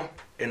devil,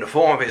 in the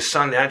form of his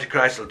son, the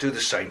Antichrist, will do the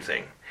same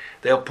thing.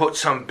 They'll put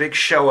some big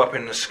show up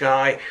in the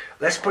sky.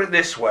 Let's put it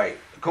this way.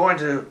 According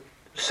to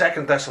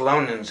 2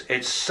 Thessalonians,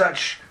 it's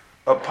such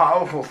a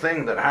powerful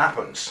thing that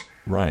happens.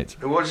 Right.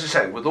 What does it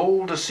say? With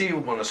all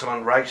deceivableness of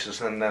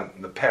unrighteousness and them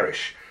that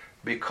perish,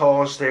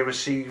 because they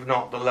receive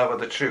not the love of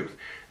the truth.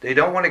 They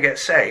don't want to get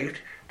saved.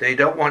 They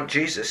don't want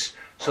Jesus.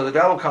 So the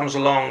devil comes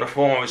along in the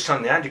form of his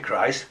son, the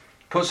Antichrist,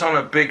 puts on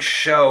a big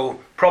show,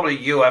 probably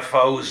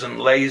UFOs and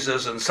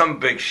lasers and some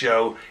big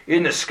show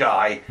in the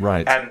sky.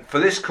 Right. And for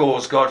this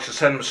cause, God shall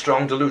send them a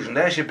strong delusion.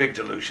 There's your big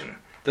delusion,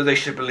 that they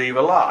should believe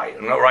a lie.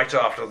 And right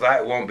after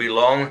that, it won't be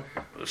long,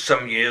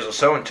 some years or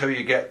so, until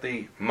you get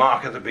the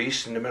mark of the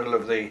beast in the middle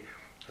of the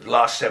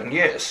last 7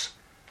 years,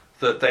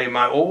 that they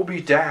might all be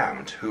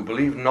damned who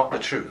believe not the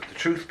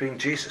truth being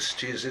Jesus.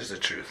 Jesus is the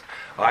truth.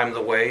 I am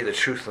the way, the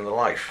truth, and the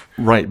life.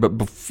 Right, but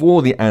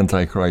before the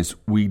Antichrist,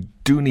 we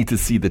do need to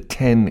see the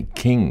 10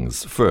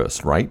 kings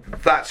first, right?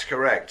 That's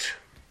correct.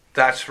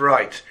 That's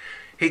right.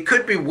 He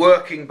could be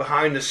working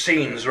behind the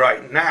scenes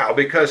right now,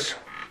 because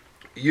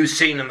you've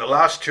seen in the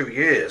last 2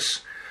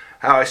 years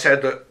how I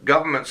said that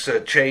governments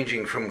are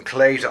changing from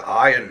clay to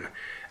iron.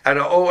 And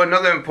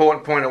another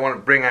important point I want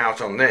to bring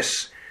out on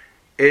this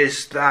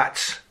is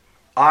that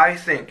I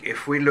think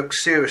if we look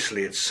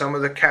seriously at some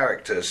of the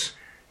characters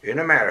in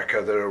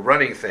America that are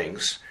running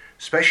things,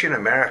 especially in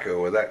America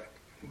with that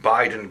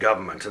Biden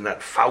government and that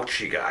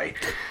Fauci guy,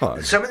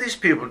 some of these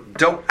people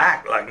don't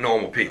act like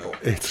normal people.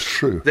 It's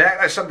true. They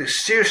act like something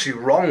seriously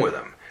wrong with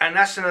them. And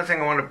that's another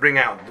thing I want to bring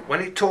out. When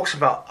it talks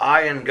about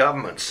iron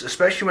governments,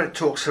 especially when it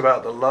talks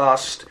about the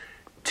last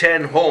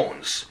 10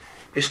 horns,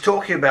 it's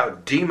talking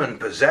about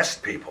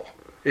demon-possessed people.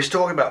 It's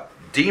talking about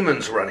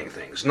demons running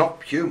things,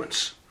 not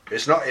humans.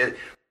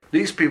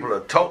 These people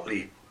are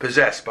totally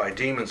possessed by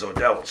demons or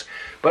devils.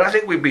 But I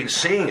think we've been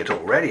seeing it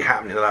already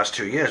happening in the last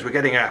 2 years. We're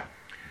getting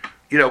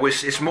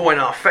it's more in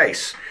our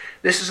face.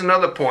 This is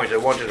another point I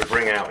wanted to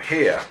bring out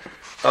here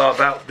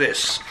about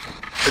this.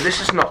 But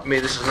this is not me,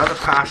 this is another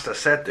pastor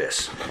said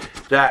this,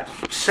 that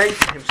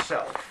Satan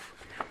himself,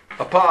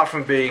 apart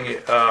from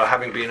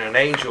having been an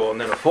angel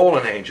and then a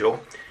fallen angel,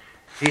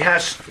 he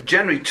has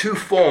generally two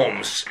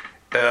forms,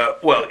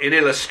 in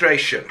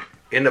illustration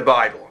in the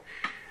Bible.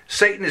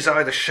 Satan is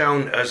either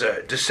shown as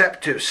a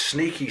deceptive,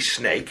 sneaky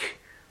snake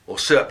or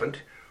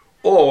serpent,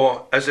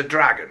 or as a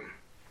dragon,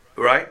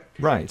 right?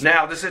 Right.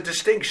 Now, there's a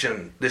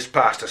distinction, this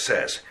pastor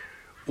says.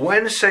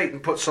 when Satan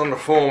puts on the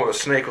form of a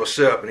snake or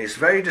serpent, he's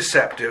very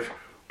deceptive,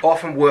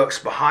 often works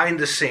behind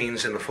the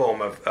scenes in the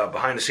form of,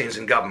 behind the scenes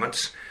in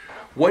governments.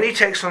 When he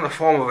takes on the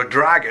form of a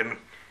dragon,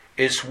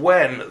 it's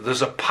when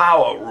there's a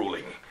power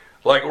ruling,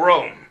 like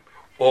Rome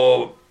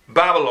or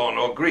Babylon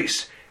or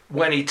Greece.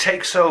 When he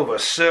takes over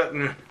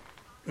certain,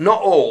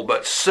 not all,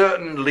 but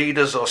certain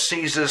leaders or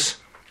Caesars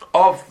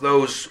of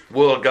those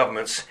world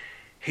governments,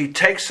 he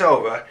takes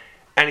over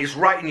and he's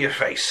right in your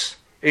face.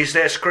 He's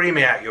there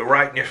screaming at you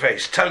right in your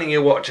face, telling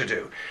you what to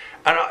do.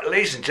 And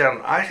ladies and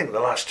gentlemen, I think the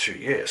last 2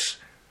 years,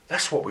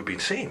 that's what we've been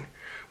seeing.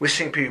 We're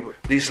seeing people,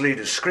 these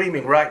leaders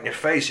screaming right in your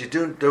face, you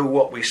don't do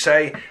what we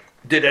say.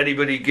 Did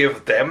anybody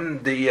give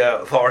them the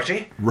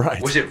authority?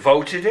 Right. Was it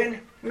voted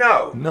in?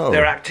 No. No.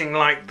 They're acting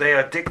like they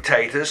are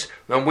dictators,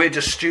 and we're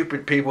just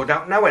stupid people who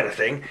don't know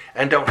anything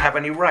and don't have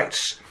any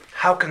rights.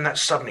 How can that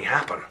suddenly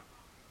happen?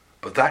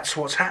 But that's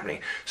what's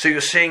happening. So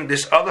you're seeing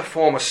this other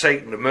form of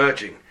Satan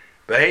emerging,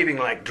 behaving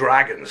like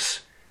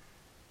dragons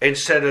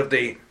instead of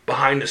the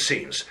behind the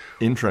scenes.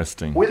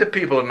 Interesting. We the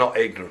people are not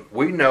ignorant.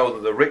 We know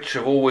that the rich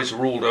have always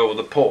ruled over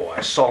the poor,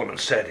 as Solomon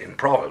said in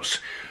Proverbs.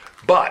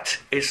 But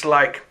it's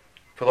like,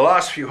 for the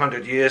last few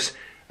hundred years,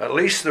 at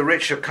least the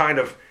rich have kind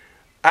of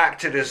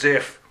acted as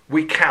if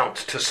we count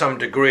to some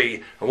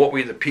degree, and what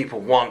we the people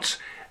want,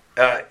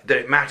 that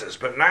it matters.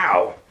 But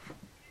now,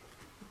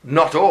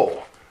 not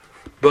all.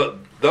 But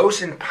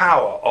those in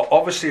power are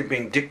obviously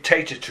being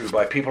dictated to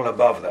by people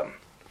above them.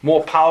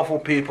 More powerful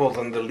people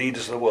than the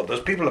leaders of the world.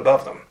 There's people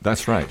above them.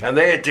 That's right. And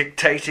they are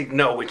dictating,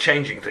 no, we're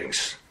changing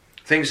things.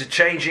 Things are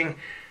changing.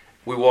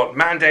 We want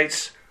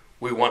mandates.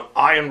 We want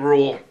iron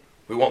rule.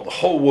 We want the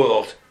whole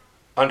world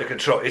under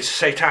control. It's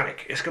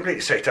satanic. It's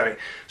completely satanic.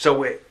 So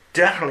we're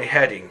definitely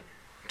heading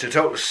to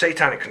total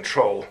satanic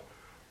control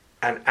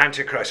and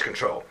Antichrist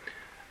control.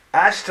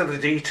 As to the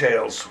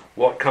details,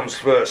 what comes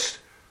first?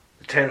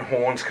 The 10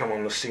 horns come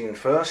on the scene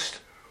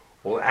first,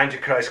 or the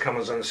Antichrist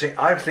comes on the scene?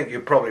 I think you're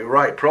probably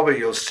right. Probably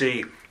you'll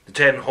see the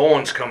 10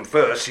 horns come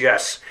first,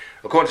 yes.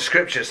 According to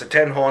scriptures, the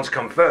 10 horns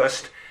come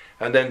first,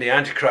 and then the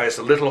Antichrist,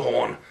 the little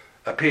horn,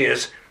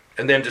 appears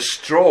and then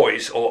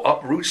destroys or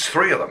uproots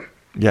 3 of them.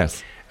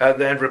 Yes. And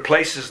then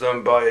replaces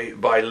them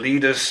by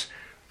leaders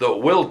that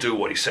will do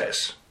what he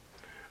says.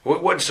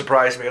 It wouldn't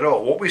surprise me at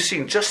all. What we've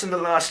seen just in the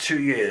last 2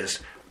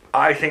 years,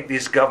 I think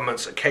these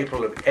governments are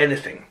capable of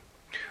anything.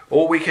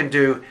 All we can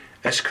do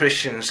as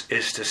Christians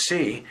is to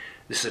see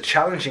this is a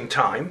challenging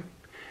time,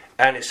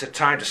 and it's a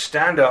time to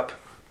stand up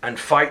and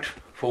fight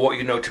for what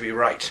you know to be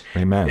right.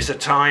 Amen. It's a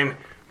time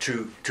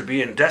to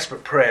be in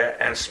desperate prayer,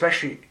 and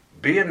especially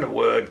be in the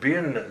Word, be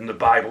in the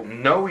Bible,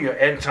 know your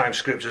end-time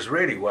scriptures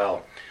really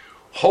well.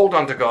 Hold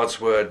on to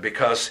God's Word,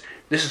 because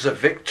this is a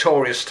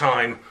victorious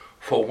time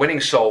for winning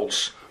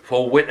souls,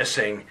 for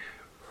witnessing.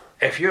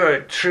 If you're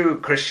a true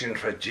Christian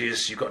for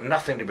Jesus, you've got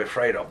nothing to be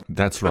afraid of.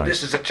 That's right. But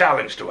this is a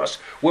challenge to us.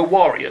 We're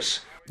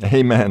warriors.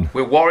 Amen.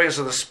 We're warriors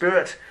of the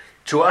Spirit.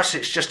 To us,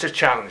 it's just a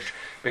challenge.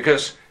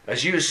 Because,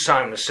 as you,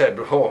 Simon, has said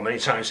before many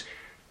times,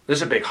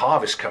 there's a big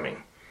harvest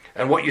coming.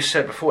 And what you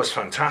said before is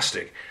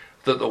fantastic,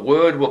 that the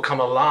Word will come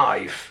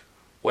alive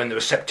when the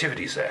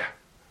receptivity is there.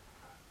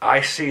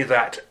 I see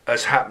that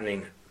as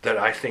happening, that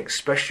I think,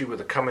 especially with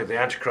the coming of the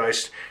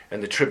Antichrist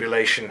and the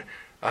tribulation,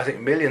 I think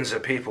millions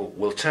of people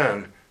will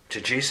turn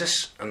to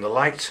Jesus and the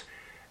light,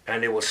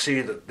 and they will see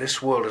that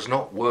this world is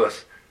not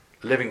worth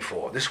living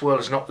for. This world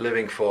is not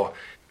living for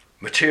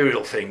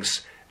material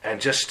things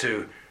and just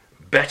to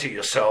better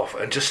yourself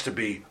and just to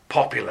be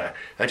popular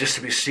and just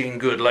to be seen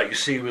good, like you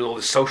see with all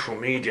the social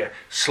media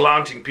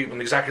slanting people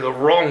in exactly the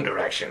wrong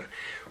direction,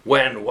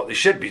 when what they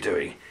should be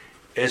doing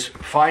is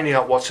finding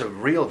out what's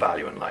of real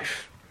value in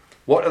life.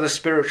 What are the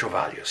spiritual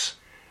values?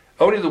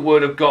 Only the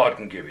Word of God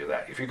can give you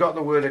that. If you've got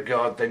the Word of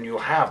God, then you'll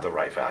have the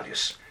right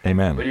values.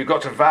 Amen. But you've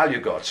got to value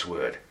God's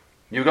Word.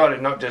 You've got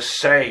to not just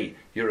say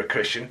you're a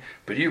Christian,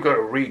 but you've got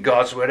to read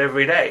God's Word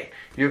every day.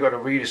 You've got to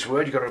read His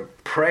Word, you've got to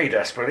pray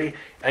desperately,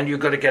 and you've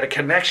got to get a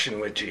connection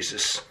with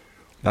Jesus.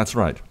 That's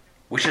right.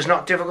 Which is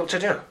not difficult to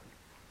do.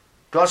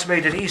 God's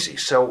made it easy.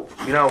 So,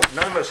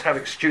 none of us have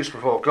excuse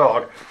before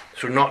God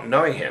through not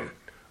knowing Him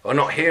or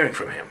not hearing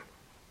from Him.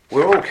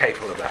 We're all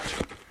capable of that.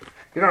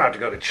 You don't have to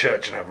go to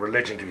church and have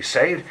religion to be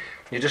saved.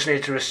 You just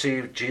need to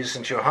receive Jesus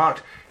into your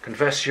heart,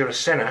 confess you're a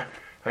sinner,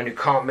 and you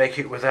can't make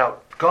it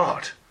without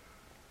God.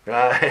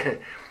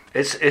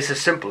 It's as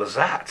simple as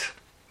that.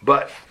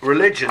 But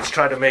religions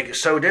try to make it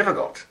so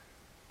difficult,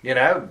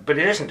 but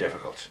it isn't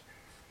difficult.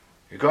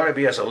 You've got to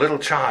be as a little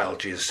child,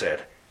 Jesus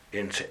said,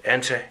 to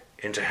enter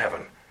into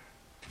heaven.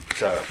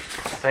 So,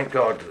 thank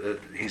God that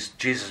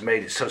Jesus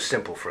made it so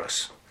simple for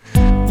us.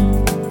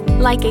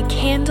 Like a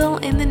candle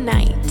in the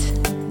night,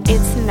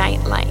 it's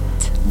Nightlight.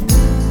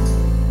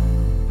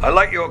 I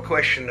like your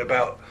question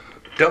about,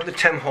 don't the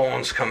 10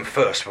 horns come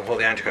first before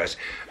the Antichrist?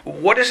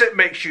 What does it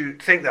make you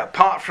think that,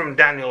 apart from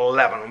Daniel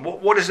 11,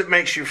 what does it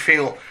make you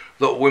feel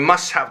that we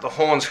must have the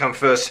horns come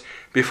first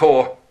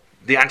before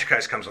the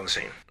Antichrist comes on the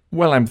scene?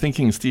 Well, I'm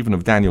thinking, Stephen,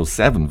 of Daniel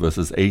 7,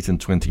 verses 8 and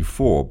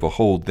 24.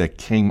 Behold, there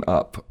came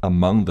up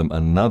among them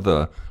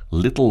another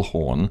little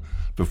horn,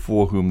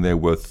 before whom there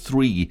were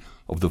 3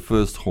 of the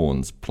first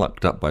horns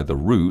plucked up by the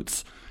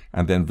roots.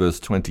 And then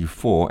verse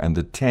 24, and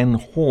the 10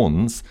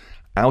 horns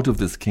out of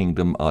this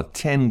kingdom are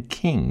 10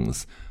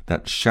 kings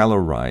that shall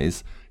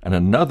arise, and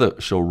another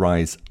shall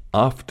rise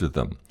after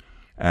them.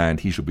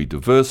 And he shall be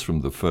diverse from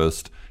the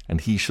first,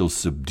 and he shall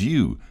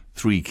subdue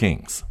 3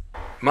 kings.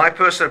 My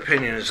personal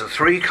opinion is the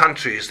 3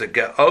 countries that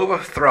get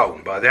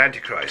overthrown by the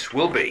Antichrist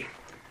will be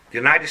the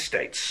United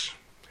States,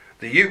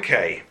 the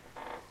UK,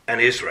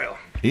 and Israel.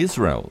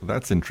 Israel,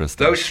 that's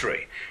interesting. Those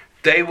 3.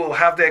 They will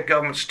have their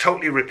governments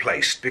totally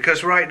replaced,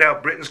 because right now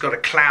Britain's got a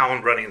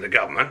clown running the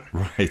government,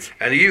 Right.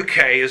 and the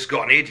UK has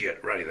got an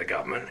idiot running the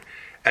government,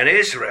 and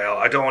Israel,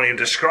 I don't want to even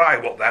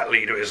describe what that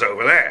leader is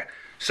over there.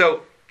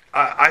 So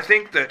I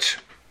think that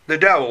the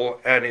devil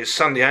and his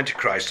son, the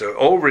Antichrist, are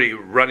already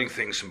running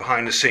things from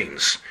behind the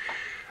scenes.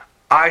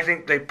 I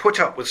think they put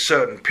up with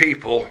certain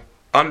people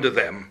under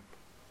them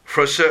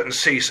for a certain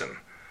season.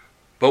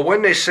 But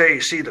when they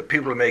see that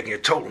people are making a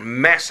total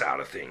mess out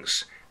of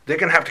things, they're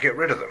going to have to get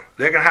rid of them.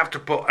 They're going to have to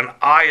put an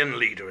iron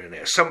leader in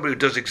there, somebody who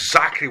does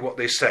exactly what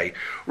they say,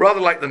 rather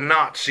like the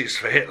Nazis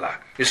for Hitler.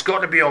 It's got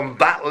to be on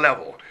that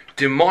level,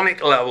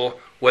 demonic level,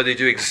 where they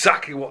do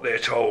exactly what they're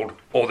told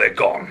or they're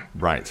gone.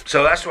 Right.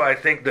 So that's why I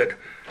think that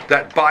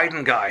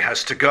Biden guy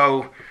has to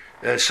go,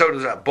 and so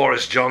does that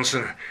Boris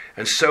Johnson,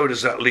 and so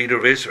does that leader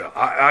of Israel.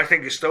 I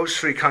think it's those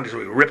 3 countries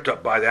will be ripped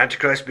up by the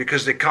Antichrist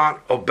because they can't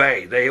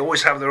obey. They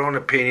always have their own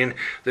opinion.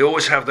 They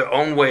always have their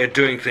own way of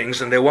doing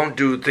things, and they won't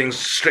do things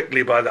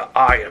strictly by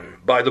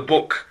the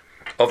book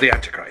of the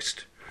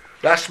Antichrist.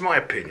 That's my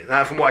opinion.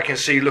 Now, from what I can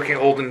see, looking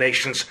at all the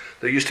nations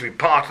that used to be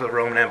part of the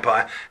Roman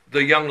Empire,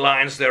 the young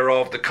lions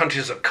thereof, the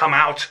countries that come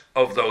out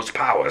of those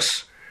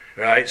powers,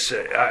 right?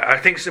 So I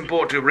think it's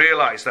important to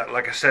realize that,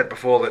 like I said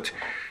before, that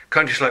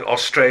countries like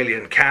Australia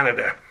and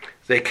Canada,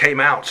 they came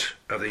out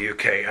of the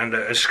UK, and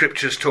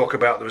scriptures talk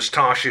about them as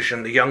Tarshish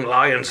and the young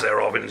lions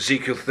thereof in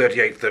Ezekiel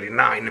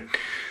 38:39.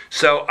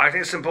 So I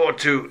think it's important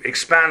to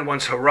expand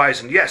one's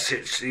horizon. Yes,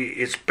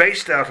 it's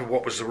based out of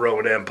what was the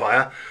Roman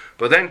Empire,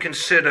 but then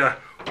consider,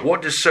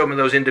 what did some of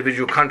those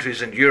individual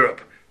countries in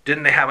Europe,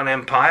 didn't they have an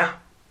empire?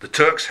 The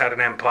Turks had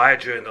an empire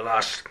during the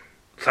last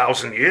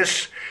 1,000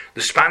 years.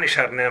 The Spanish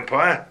had an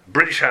empire.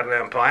 British had an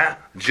empire.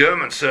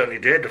 Germans certainly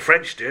did. The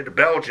French did. The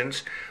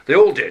Belgians, they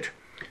all did.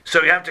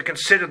 So you have to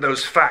consider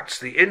those facts,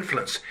 the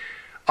influence.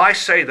 I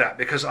say that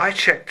because I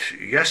checked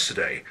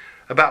yesterday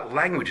about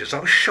languages. I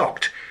was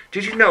shocked.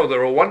 Did you know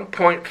there are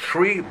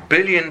 1.3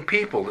 billion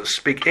people that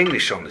speak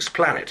English on this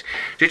planet?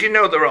 Did you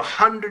know there are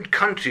 100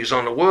 countries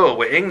on the world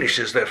where English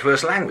is their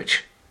first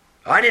language?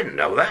 I didn't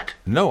know that.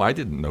 No, I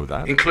didn't know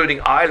that.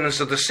 Including islands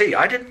of the sea.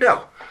 I didn't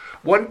know.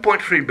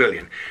 1.3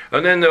 billion.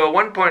 And then there are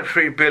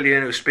 1.3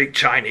 billion who speak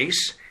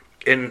Chinese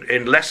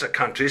in lesser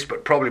countries,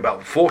 but probably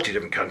about 40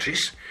 different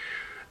countries.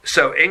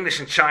 So English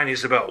and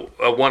Chinese are about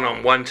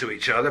one-on-one to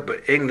each other,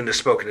 but England is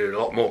spoken in a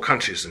lot more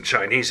countries than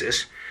Chinese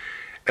is.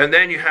 And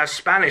then you have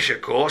Spanish,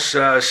 of course,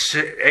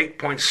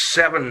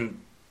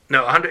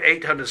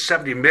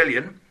 870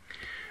 million.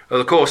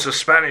 Of course, the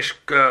Spanish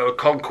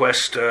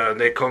conquest,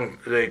 they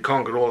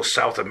conquered all of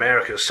South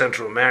America,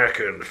 Central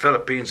America, and the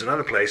Philippines and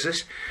other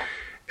places.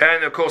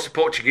 And, of course, the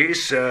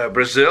Portuguese,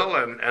 Brazil,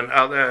 and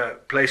other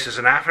places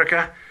in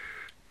Africa.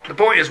 The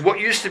point is,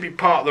 what used to be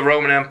part of the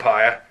Roman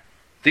Empire,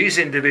 these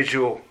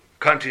individual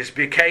countries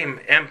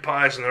became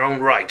empires in their own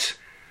right.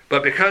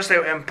 But because they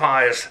were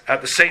empires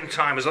at the same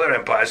time as other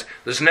empires,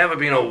 there's never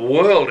been a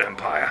world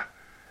empire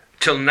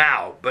till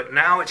now. But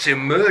now it's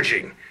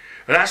emerging.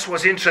 And that's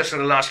what's interesting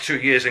in the last 2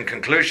 years in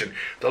conclusion.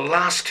 The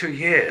last 2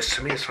 years,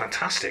 to me, is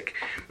fantastic.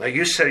 Now,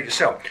 you said it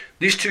yourself.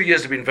 These 2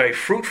 years have been very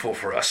fruitful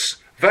for us.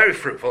 Very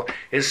fruitful,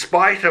 in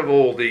spite of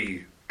all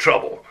the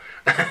trouble.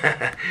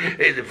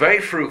 It's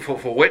very fruitful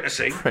for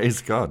witnessing.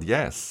 Praise God,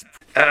 yes.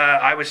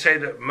 I would say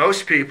that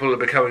most people are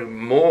becoming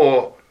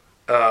more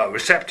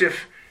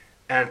receptive,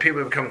 and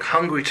people are becoming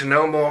hungry to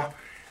know more.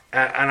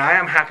 And I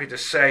am happy to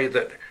say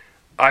that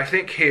I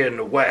think here in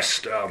the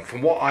West,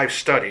 from what I've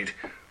studied,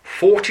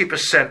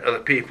 40% of the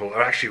people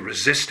are actually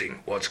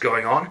resisting what's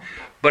going on,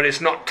 but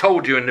it's not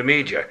told you in the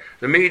media.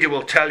 The media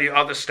will tell you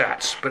other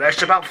stats, but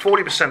it's about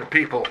 40% of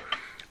people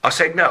are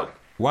saying no.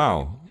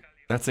 Wow,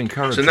 that's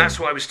encouraging. So that's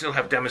why we still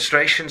have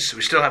demonstrations.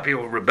 We still have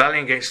people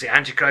rebelling against the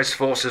Antichrist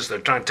forces that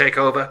are trying to take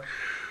over.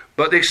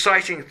 But the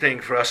exciting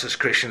thing for us as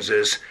Christians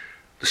is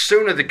the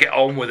sooner they get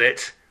on with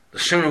it, the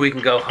sooner we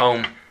can go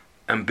home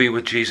and be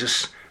with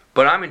Jesus.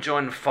 But I'm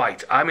enjoying the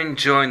fight. I'm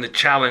enjoying the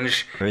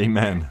challenge.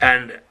 Amen.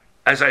 And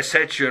as I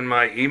said to you in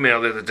my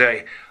email the other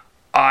day,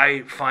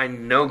 I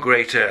find no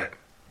greater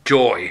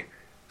joy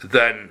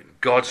than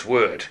God's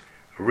Word,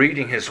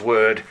 reading His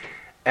Word,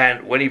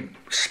 and when He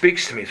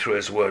speaks to me through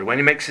His Word, when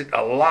He makes it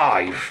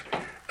alive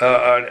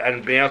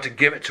and being able to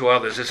give it to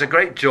others, it's a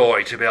great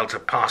joy to be able to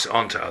pass it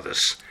on to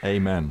others.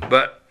 Amen.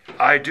 But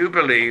I do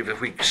believe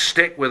if we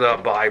stick with our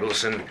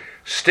Bibles and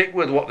stick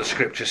with what the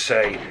Scriptures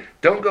say,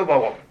 don't go by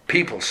what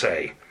people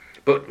say,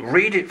 But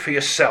read it for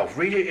yourself.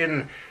 Read it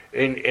in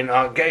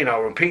again,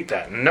 I'll repeat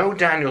that. Know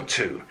Daniel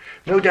 2.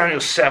 Know Daniel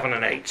 7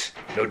 and 8.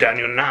 Know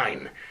Daniel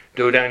 9.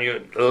 Know Daniel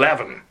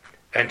 11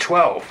 and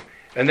 12.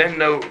 And then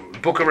know the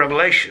book of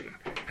Revelation.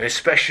 And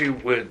especially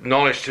with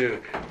knowledge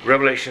to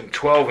Revelation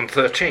 12 and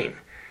 13.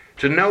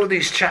 To know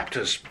these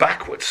chapters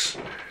backwards.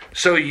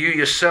 So you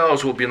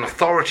yourselves will be an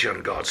authority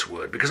on God's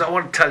word. Because I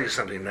want to tell you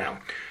something now.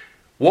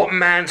 What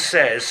man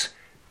says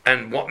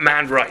and what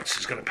man writes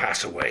is going to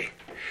pass away.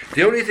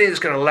 The only thing that's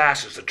going to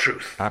last is the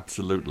truth.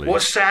 Absolutely.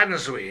 What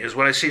saddens me is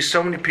when I see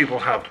so many people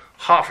have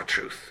half a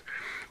truth,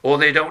 or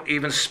they don't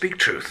even speak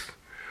truth,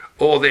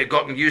 or they've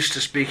gotten used to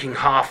speaking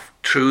half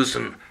truths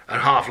and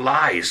half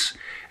lies,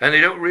 and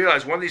they don't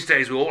realize one of these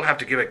days we'll all have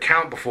to give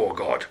account before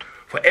God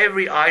for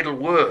every idle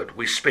word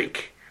we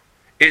speak.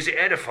 Is it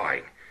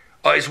edifying,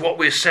 or is what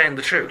we're saying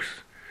the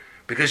truth?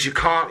 Because you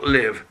can't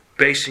live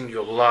basing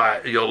your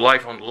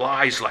life on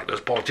lies like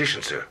those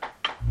politicians do.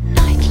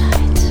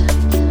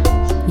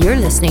 You're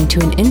listening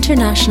to an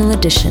international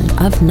edition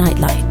of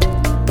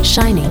Nightlight,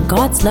 shining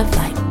God's love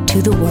light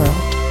to the world.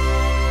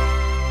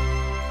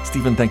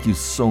 Stephen, thank you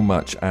so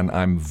much, and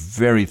I'm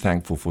very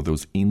thankful for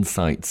those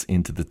insights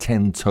into the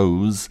 10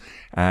 toes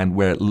and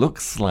where it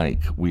looks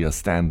like we are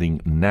standing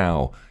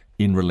now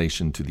in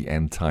relation to the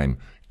end time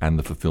and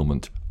the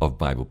fulfillment of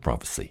Bible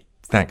prophecy.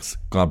 Thanks.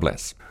 God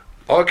bless.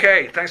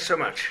 Okay, thanks so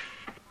much.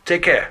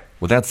 Take care.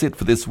 Well, that's it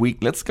for this week.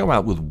 Let's go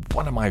out with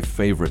one of my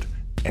favorite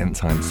end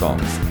time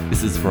songs.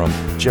 This is from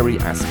Jerry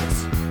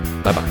Asmus.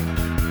 Bye-bye.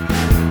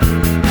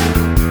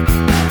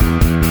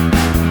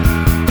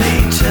 They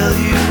tell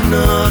you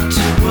not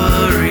to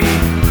worry,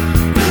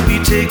 you'll be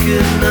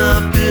taken up